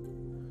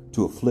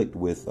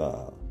with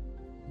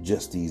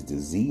just these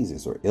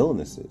diseases or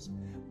illnesses,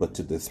 but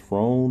to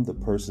dethrone the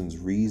person's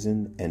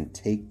reason and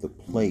take the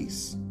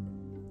place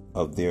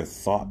of their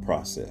thought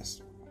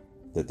process,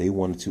 that they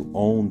wanted to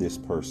own this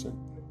person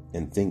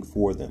and think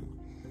for them.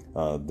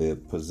 They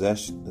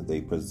possessed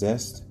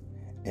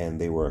and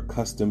they were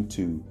accustomed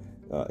to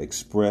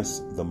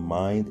express the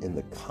mind and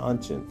the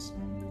conscience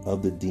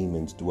of the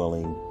demons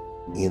dwelling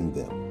in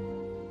them.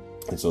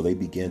 And so they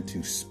began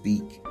to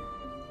speak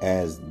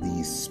as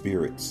these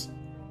spirits.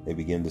 They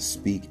began to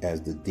speak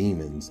as the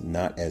demons,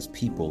 not as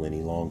people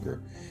any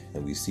longer.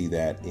 And we see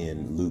that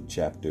in Luke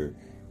chapter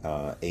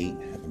 8,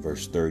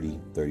 verse 30,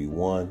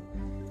 31.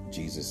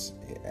 Jesus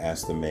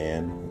asked the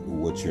man,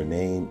 "What's your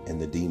name?" And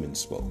the demon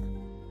spoke.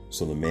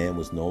 So the man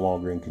was no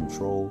longer in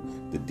control.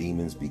 The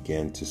demons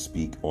began to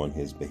speak on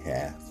his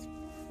behalf.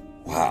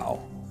 Wow.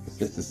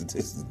 This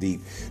is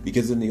deep.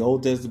 Because in the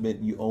Old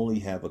Testament, you only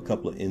have a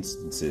couple of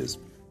instances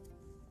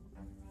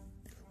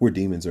where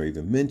demons are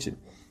even mentioned.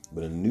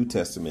 But in the New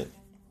Testament,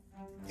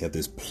 you have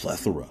this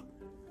plethora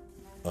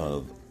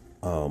of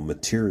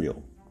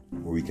material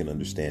where we can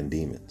understand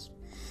demons.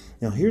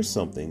 Now, here's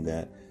something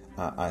that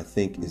I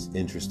think is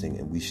interesting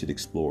and we should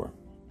explore.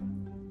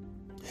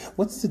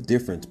 What's the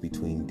difference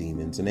between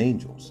demons and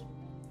angels?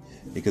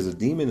 Because a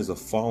demon is a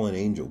fallen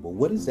angel, but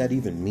what does that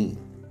even mean?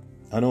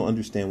 I don't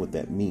understand what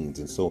that means.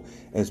 And so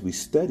as we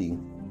study,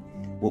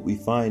 what we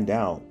find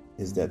out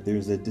is that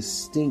there's a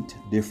distinct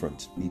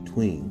difference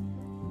between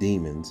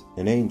demons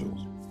and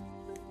angels.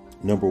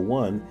 Number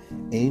one,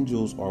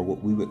 angels are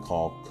what we would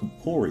call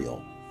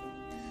corporeal.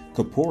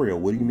 Corporeal,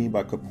 what do you mean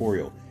by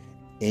corporeal?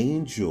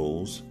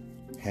 Angels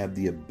have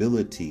the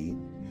ability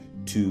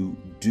to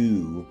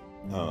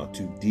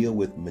deal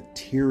with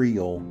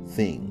material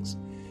things.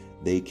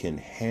 They can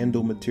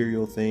handle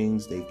material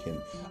things. They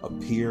can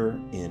appear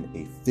in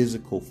a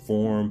physical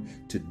form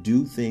to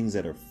do things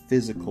that are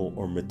physical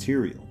or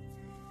material.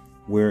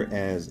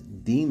 Whereas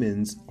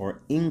demons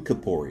are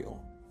incorporeal.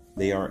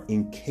 They are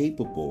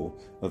incapable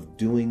of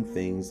doing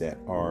things that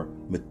are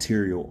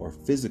material or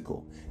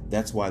physical.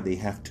 That's why they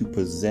have to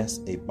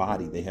possess a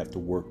body. They have to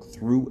work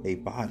through a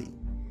body.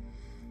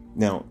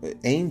 Now,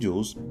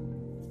 angels,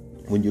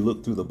 when you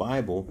look through the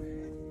Bible,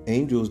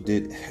 angels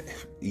did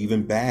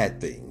even bad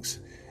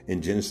things.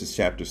 In Genesis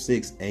chapter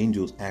 6,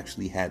 angels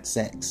actually had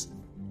sex.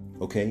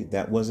 Okay,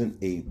 that wasn't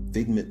a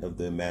figment of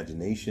the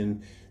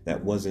imagination.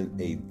 That wasn't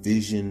a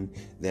vision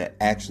that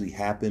actually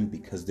happened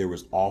because there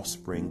was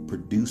offspring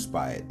produced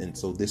by it. And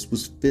so this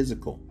was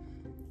physical.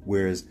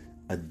 Whereas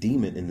a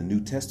demon in the New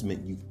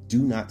Testament, you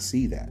do not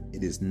see that.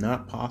 It is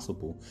not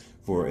possible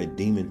for a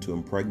demon to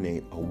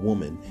impregnate a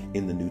woman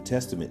in the New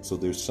Testament. So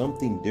there's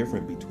something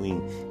different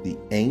between the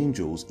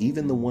angels,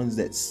 even the ones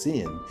that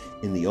sin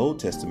in the Old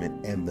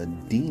Testament, and the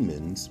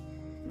demons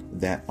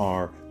that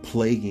are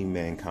plaguing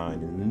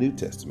mankind in the New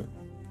Testament.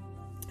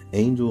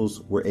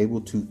 Angels were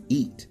able to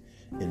eat.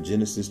 In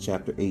Genesis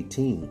chapter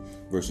 18,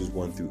 verses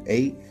 1 through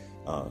 8,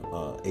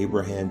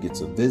 Abraham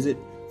gets a visit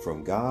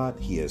from God.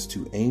 He has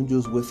two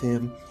angels with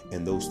him,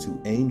 and those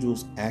two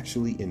angels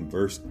actually in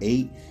verse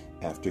 8,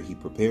 after he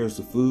prepares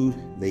the food,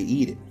 they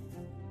eat it.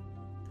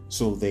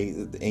 So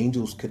the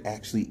angels could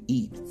actually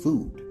eat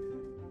food.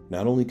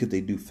 Not only could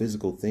they do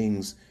physical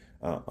things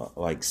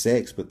like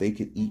sex, but they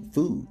could eat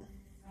food.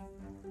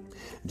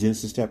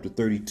 Genesis chapter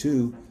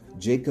 32,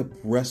 Jacob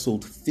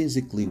wrestled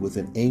physically with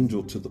an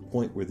angel to the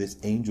point where this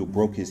angel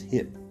broke his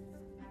hip.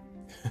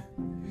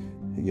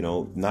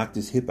 Knocked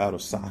his hip out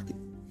of socket.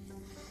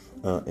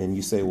 And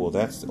you say, well,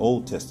 that's the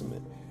Old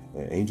Testament.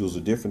 Angels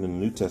are different in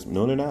the New Testament.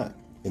 No, they're not.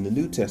 In the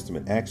New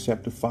Testament, Acts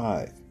chapter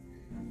 5,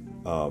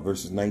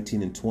 verses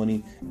 19 and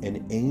 20,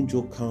 an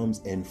angel comes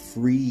and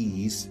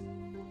frees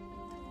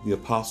the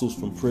apostles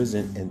from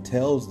prison and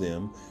tells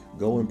them,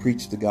 go and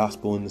preach the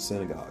gospel in the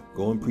synagogue.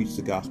 Go and preach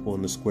the gospel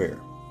in the square.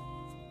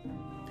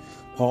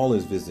 Paul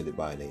is visited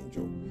by an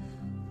angel.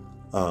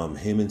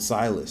 Him and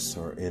Silas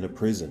are in a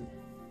prison.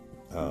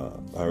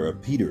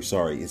 Peter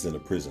is in a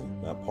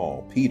prison, not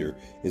Paul. Peter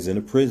is in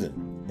a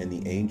prison, and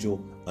the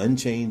angel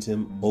unchains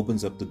him,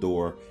 opens up the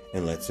door,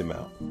 and lets him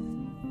out.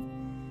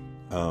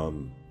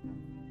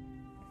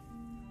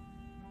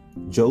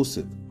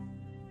 Joseph,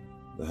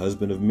 the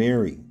husband of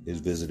Mary, is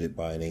visited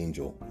by an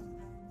angel.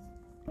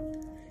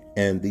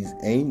 And these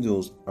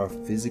angels are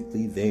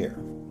physically there.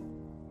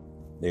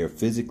 They are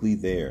physically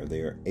there.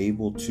 They are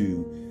able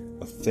to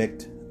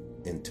affect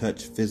and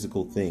touch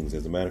physical things.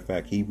 As a matter of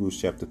fact, Hebrews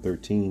chapter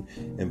 13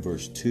 and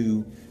verse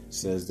 2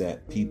 says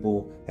that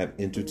people have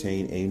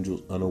entertained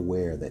angels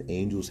unaware, that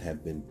angels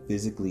have been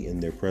physically in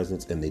their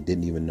presence and they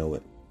didn't even know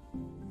it.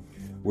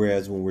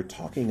 Whereas when we're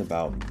talking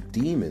about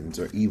demons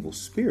or evil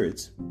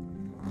spirits,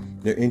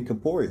 they're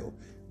incorporeal.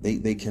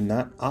 They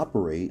cannot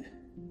operate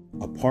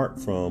apart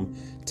from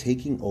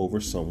taking over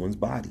someone's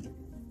body.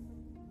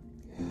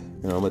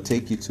 And I'm going to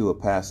take you to a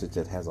passage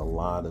that has a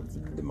lot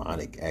of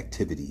demonic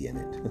activity in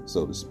it,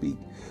 so to speak.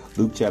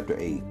 Luke chapter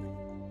 8.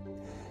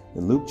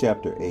 In Luke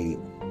chapter 8,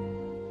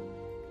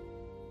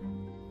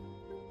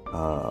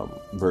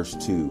 verse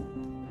 2,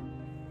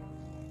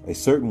 a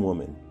certain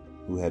woman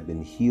who had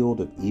been healed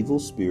of evil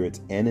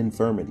spirits and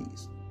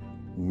infirmities,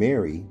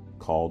 Mary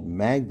called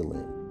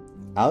Magdalene,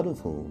 out of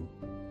whom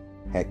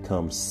had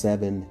come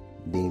 7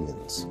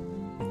 demons.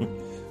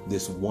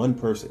 This one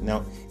person.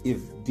 Now,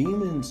 if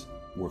demons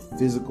were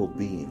physical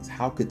beings,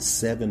 how could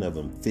 7 of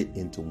them fit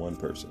into one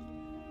person?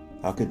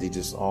 How could they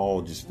just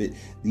all fit?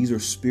 These are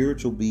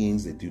spiritual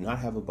beings that do not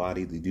have a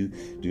body. They do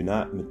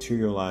not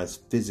materialize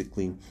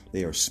physically.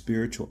 They are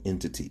spiritual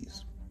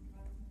entities.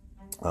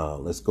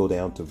 Let's go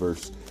down to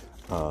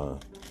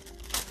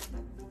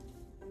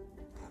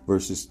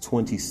verses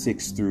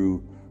 26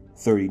 through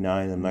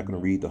 39. I'm not going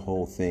to read the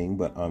whole thing,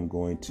 but I'm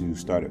going to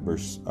start at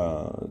verse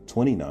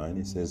 29.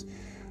 It says,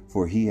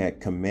 "For he had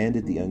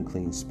commanded the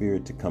unclean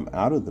spirit to come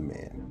out of the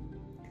man,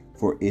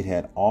 for it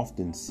had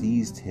often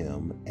seized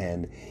him,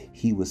 and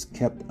he was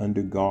kept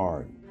under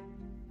guard,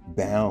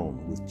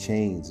 bound with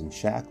chains and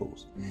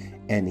shackles.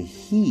 And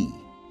he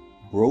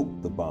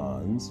broke the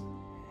bonds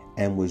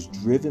and was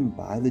driven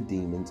by the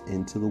demons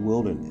into the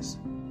wilderness.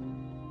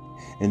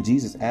 And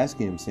Jesus asked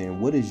him, saying,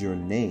 What is your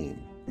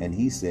name? And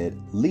he said,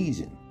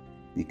 Legion,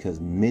 because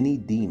many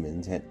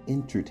demons had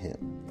entered him."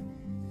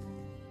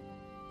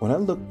 When I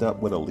looked up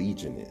what a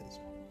legion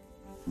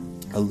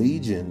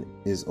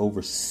is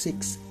over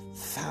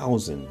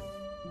 6,000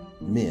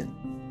 men.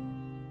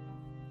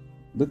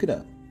 Look it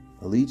up.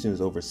 A legion is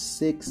over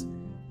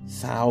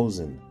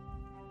 6,000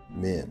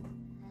 men.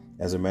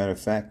 As a matter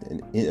of fact,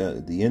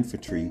 the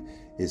infantry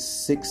is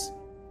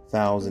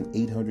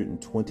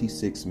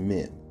 6,826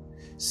 men,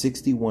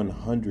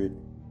 6,100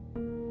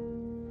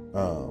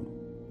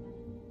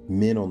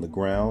 men on the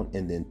ground,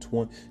 and then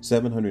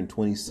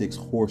 726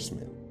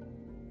 horsemen.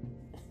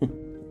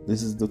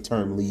 This is the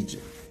term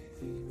legion.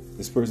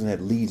 This person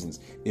had legions.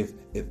 If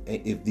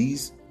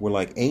these were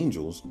like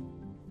angels,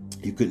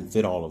 you couldn't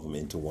fit all of them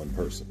into one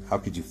person. How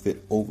could you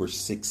fit over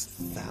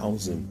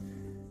 6,000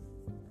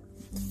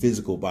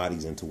 physical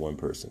bodies into one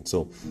person?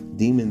 So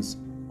demons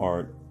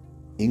are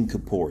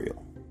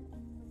incorporeal.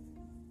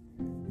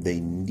 They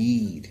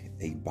need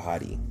a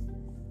body.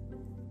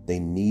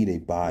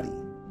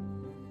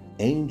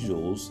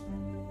 Angels,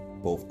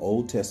 both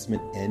Old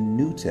Testament and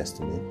New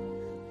Testament,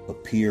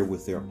 appear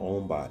with their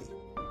own body,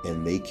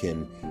 and they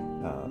can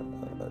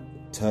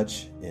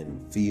touch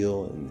and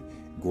feel and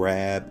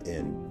grab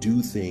and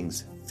do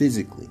things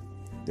physically.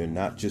 They're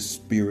not just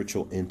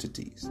spiritual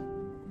entities.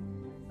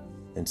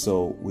 And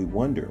so we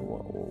wonder,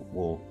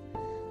 well,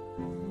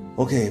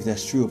 okay, if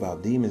that's true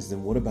about demons,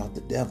 then what about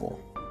the devil?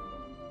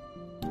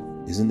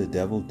 Isn't the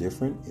devil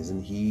different?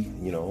 Isn't he,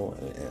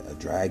 a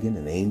dragon,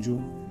 an angel?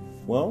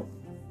 Well,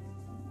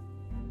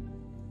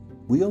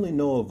 we only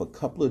know of a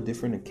couple of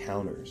different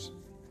encounters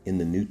in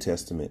the New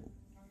Testament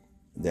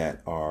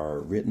that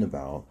are written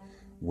about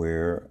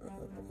where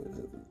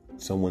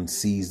someone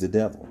sees the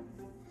devil.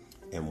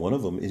 And one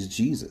of them is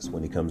Jesus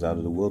when he comes out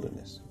of the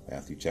wilderness.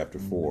 Matthew chapter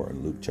 4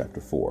 and Luke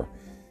chapter 4.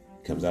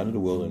 He comes out of the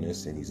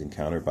wilderness and he's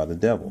encountered by the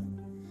devil.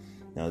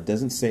 Now, it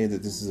doesn't say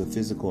that this is a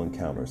physical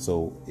encounter,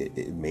 so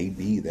it may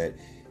be that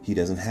he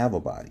doesn't have a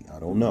body. I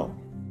don't know.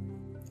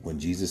 When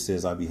Jesus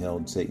says, "I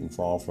beheld Satan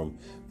fall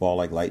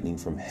like lightning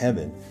from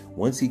heaven,"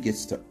 once he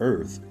gets to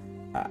earth,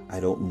 I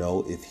don't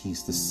know if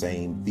he's the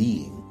same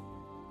being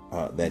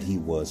that he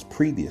was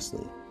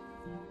previously.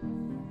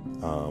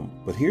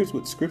 But here's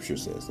what Scripture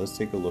says. Let's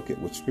take a look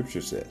at what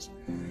Scripture says.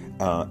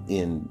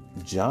 In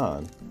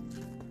John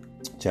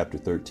chapter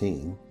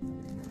 13,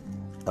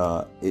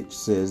 it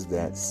says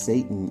that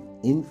Satan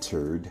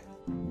entered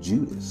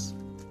Judas.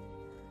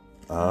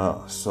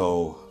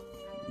 So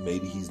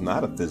maybe he's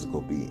not a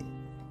physical being.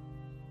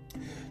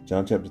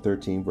 John chapter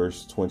 13,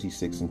 verse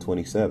 26 and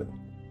 27.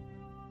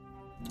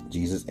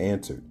 Jesus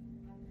answered,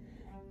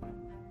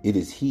 "It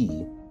is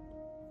he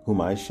whom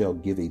I shall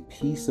give a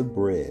piece of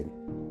bread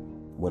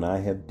when I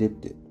have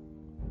dipped it."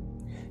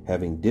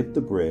 Having dipped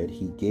the bread,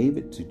 he gave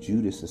it to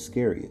Judas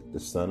Iscariot, the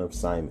son of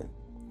Simon.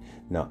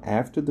 Now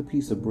after the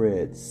piece of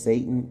bread,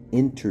 Satan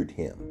entered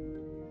him.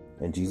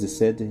 And Jesus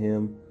said to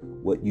him,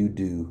 "What you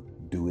do,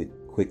 do it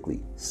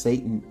quickly."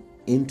 Satan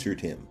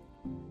entered him.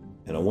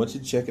 And I want you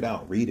to check it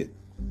out. Read it.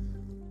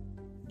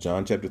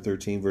 John chapter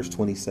 13, verse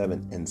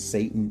 27. And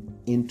Satan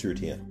entered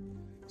him.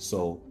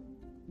 So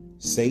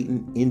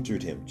Satan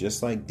entered him,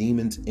 just like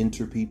demons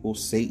enter people.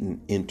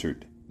 Satan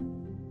entered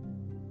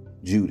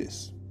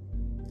Judas.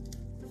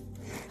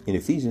 In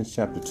Ephesians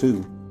chapter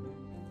 2,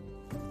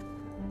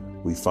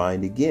 we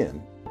find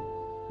again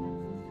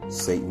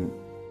Satan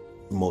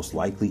most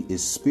likely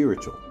is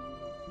spiritual.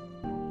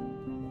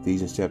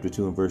 Ephesians chapter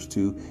 2 and verse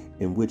 2,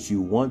 in which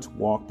you once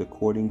walked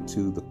according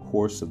to the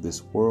course of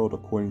this world,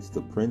 according to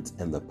the prince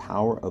and the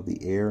power of the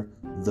air,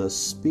 the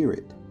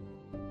Spirit,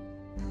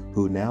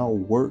 who now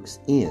works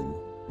in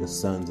the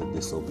sons of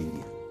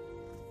disobedience.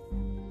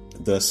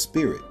 The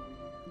Spirit.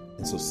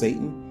 And so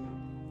Satan,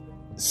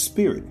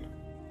 Spirit,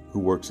 who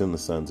works in the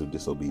sons of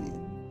disobedience.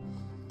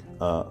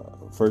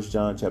 1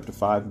 John chapter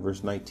 5 and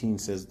verse 19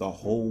 says the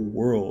whole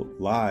world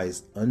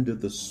lies under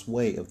the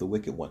sway of the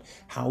wicked one.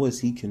 How is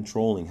he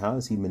controlling? How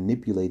is he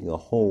manipulating a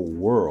whole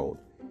world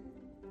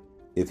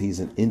if he's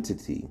an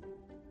entity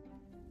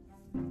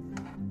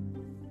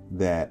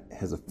that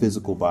has a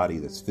physical body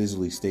that's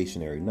physically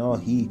stationary? No,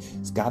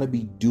 he's got to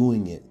be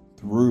doing it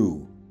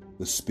through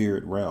the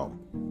spirit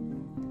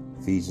realm.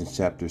 Ephesians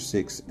chapter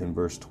 6 and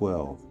verse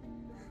 12.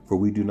 For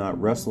we do not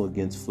wrestle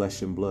against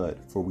flesh and blood.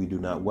 For we do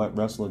not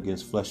wrestle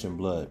against flesh and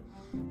blood.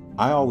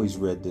 I always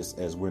read this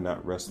as we're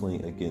not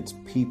wrestling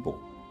against people,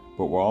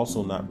 but we're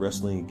also not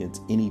wrestling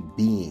against any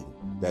being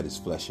that is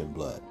flesh and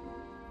blood,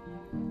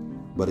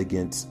 but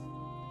against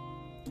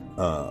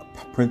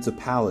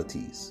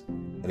principalities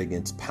and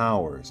against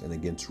powers and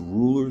against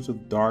rulers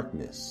of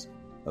darkness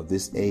of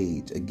this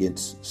age,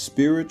 against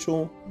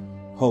spiritual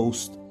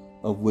hosts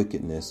of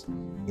wickedness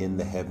in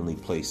the heavenly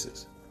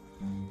places.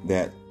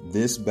 That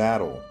this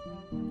battle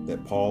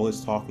that Paul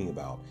is talking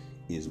about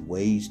is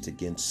waged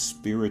against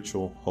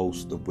spiritual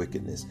hosts of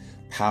wickedness,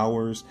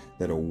 powers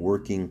that are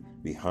working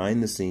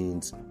behind the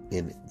scenes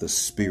in the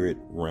spirit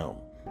realm,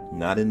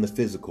 not in the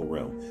physical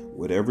realm.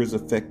 Whatever is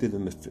affected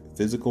in the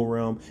physical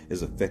realm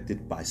is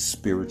affected by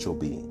spiritual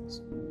beings.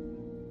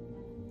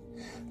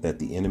 That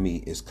the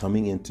enemy is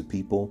coming into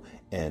people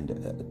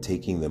and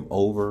taking them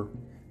over,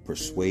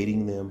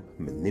 persuading them,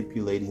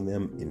 manipulating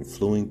them,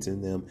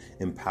 influencing them,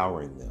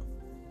 empowering them.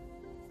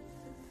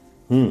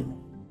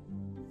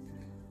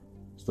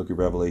 Let's look at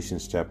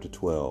Revelations chapter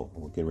 12.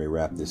 We're getting ready to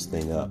wrap this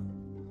thing up.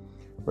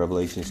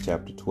 Revelations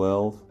chapter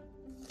 12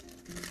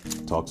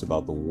 talks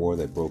about the war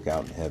that broke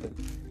out in heaven.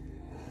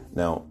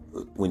 Now,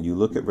 when you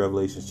look at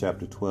Revelations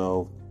chapter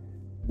 12,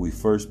 we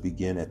first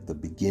begin at the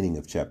beginning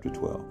of chapter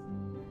 12.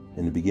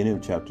 In the beginning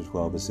of chapter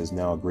 12, it says,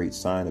 now a great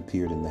sign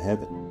appeared in the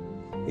heaven,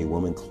 a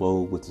woman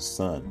clothed with the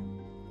sun,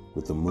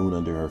 with the moon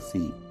under her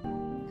feet,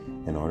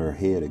 and on her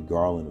head a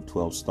garland of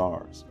 12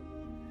 stars.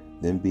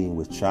 Then being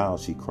with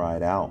child, she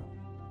cried out,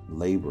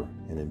 labor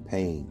and in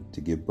pain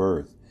to give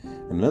birth.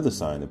 Another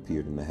sign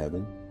appeared in the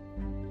heaven,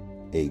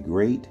 a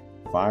great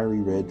fiery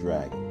red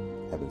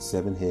dragon, having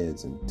 7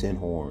 heads and 10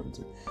 horns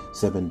and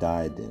 7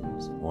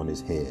 diadems on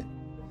his head,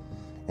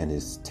 and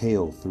his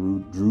tail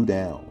drew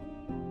down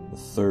a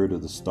third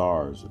of the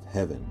stars of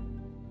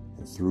heaven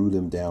and threw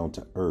them down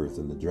to earth.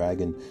 And the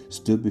dragon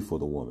stood before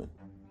the woman,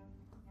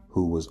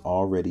 who was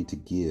all ready to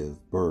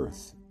give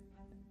birth,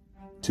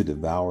 to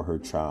devour her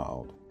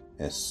child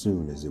as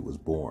soon as it was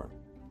born.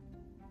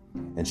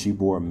 And she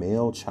bore a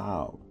male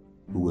child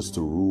who was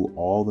to rule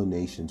all the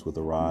nations with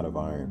a rod of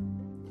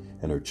iron.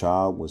 And her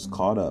child was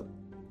caught up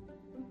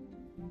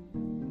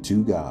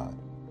to God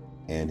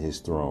and his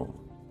throne.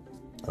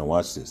 Now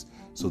watch this.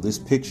 So this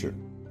picture,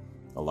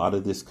 a lot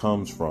of this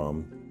comes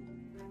from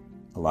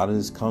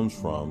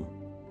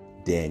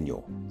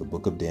Daniel, the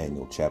book of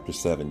Daniel, chapter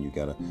 7. You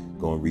got to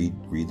go and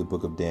read the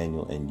book of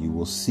Daniel, and you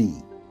will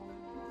see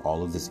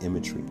all of this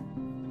imagery.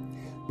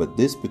 But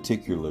this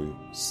particular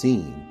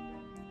scene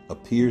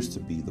appears to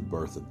be the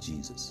birth of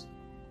Jesus.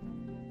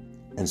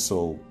 And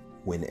so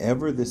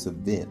whenever this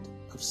event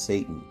of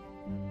Satan,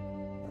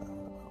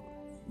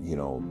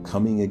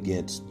 coming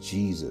against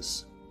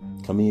Jesus,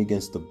 coming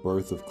against the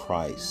birth of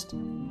Christ,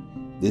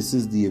 this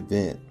is the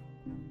event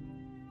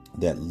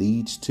that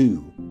leads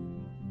to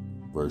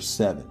verse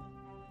 7.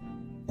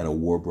 And a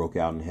war broke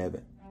out in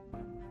heaven.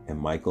 And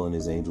Michael and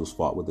his angels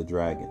fought with the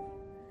dragon.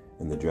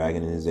 And the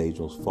dragon and his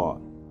angels fought,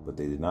 but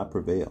they did not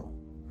prevail.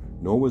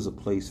 Nor was a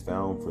place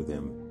found for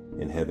them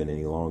in heaven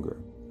any longer.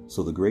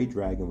 So the great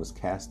dragon was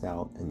cast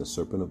out, and the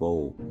serpent of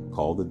old,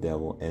 called the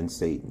devil and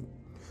Satan,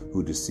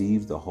 who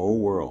deceived the whole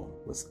world,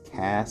 was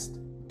cast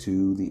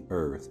to the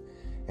earth,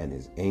 and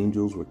his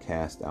angels were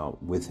cast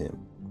out with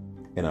him.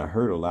 And I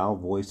heard a loud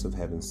voice of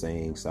heaven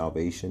saying,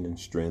 salvation and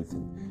strength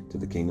to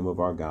the kingdom of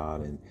our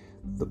God, and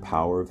the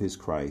power of his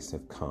Christ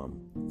have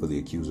come. For the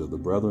accuser of the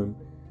brethren,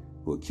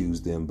 who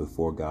accused them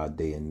before God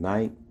day and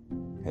night,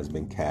 has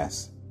been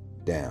cast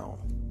down.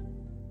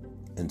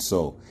 And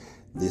so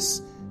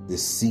this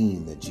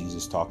scene that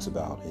Jesus talks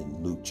about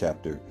in Luke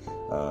chapter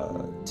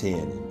 10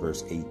 and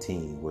verse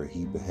 18, where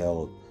he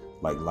beheld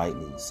like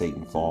lightning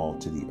Satan fall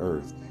to the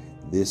earth,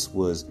 this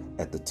was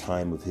at the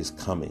time of his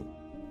coming.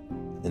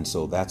 And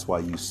so that's why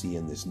you see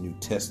in this New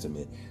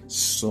Testament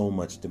so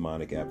much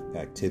demonic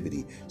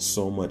activity,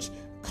 so much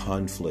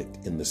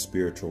conflict in the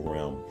spiritual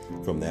realm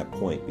from that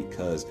point,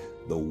 because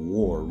the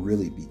war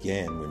really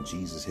began when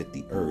Jesus hit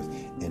the earth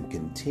and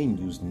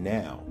continues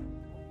now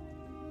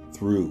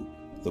through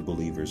the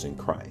believers in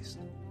Christ.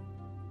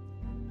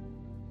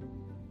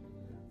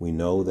 We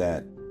know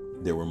that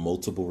there were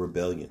multiple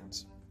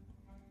rebellions.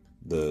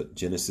 The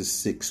Genesis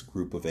 6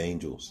 group of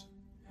angels,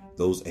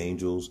 those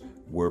angels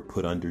were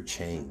put under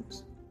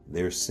chains.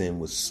 Their sin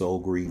was so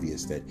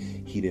grievous that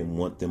he didn't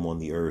want them on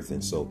the earth.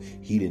 And so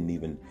he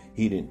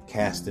didn't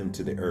cast them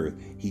to the earth.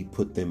 He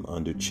put them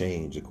under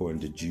chains,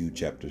 according to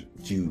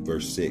Jude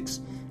verse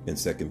 6 and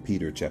 2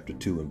 Peter chapter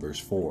 2 and verse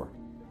 4,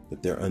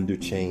 that they're under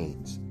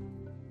chains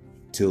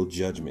till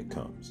judgment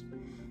comes.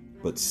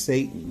 But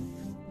Satan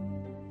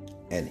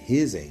and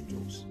his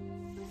angels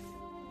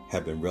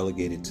have been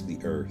relegated to the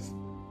earth,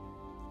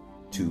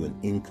 to an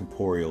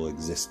incorporeal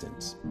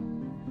existence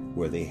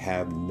where they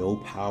have no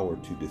power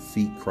to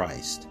defeat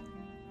Christ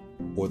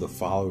or the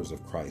followers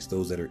of Christ,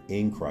 those that are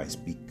in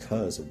Christ,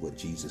 because of what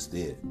Jesus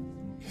did.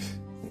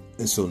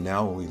 And so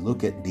now when we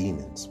look at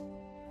demons,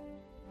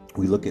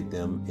 we look at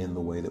them in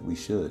the way that we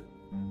should,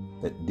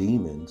 that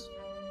demons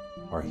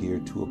are here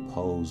to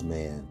oppose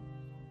man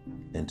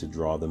and to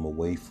draw them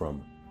away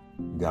from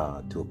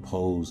God, to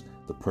oppose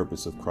the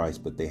purpose of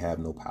Christ, but they have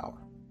no power.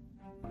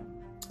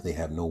 They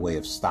have no way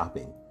of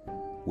stopping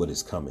what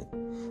is coming.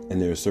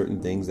 And there are certain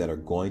things that are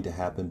going to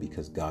happen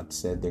because God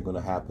said they're going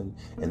to happen,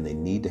 and they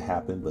need to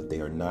happen, but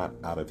they are not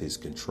out of his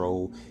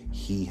control.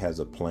 He has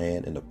a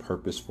plan and a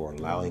purpose for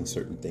allowing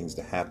certain things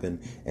to happen,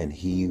 and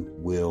he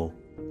will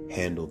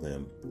handle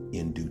them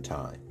in due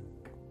time.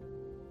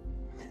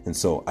 And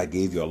so I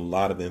gave you a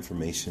lot of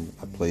information.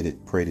 I pray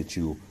that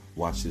you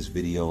watch this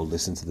video,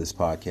 listen to this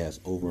podcast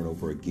over and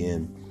over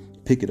again,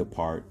 pick it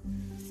apart,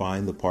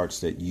 find the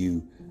parts that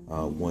you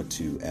want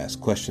to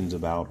ask questions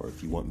about, or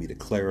if you want me to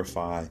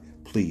clarify,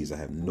 please, I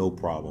have no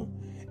problem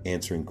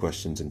answering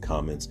questions and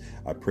comments.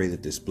 I pray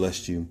that this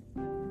blessed you.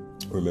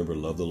 Remember,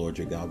 love the Lord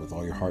your God with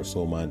all your heart,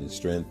 soul, mind, and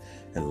strength,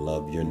 and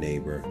love your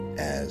neighbor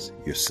as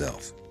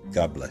yourself.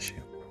 God bless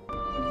you.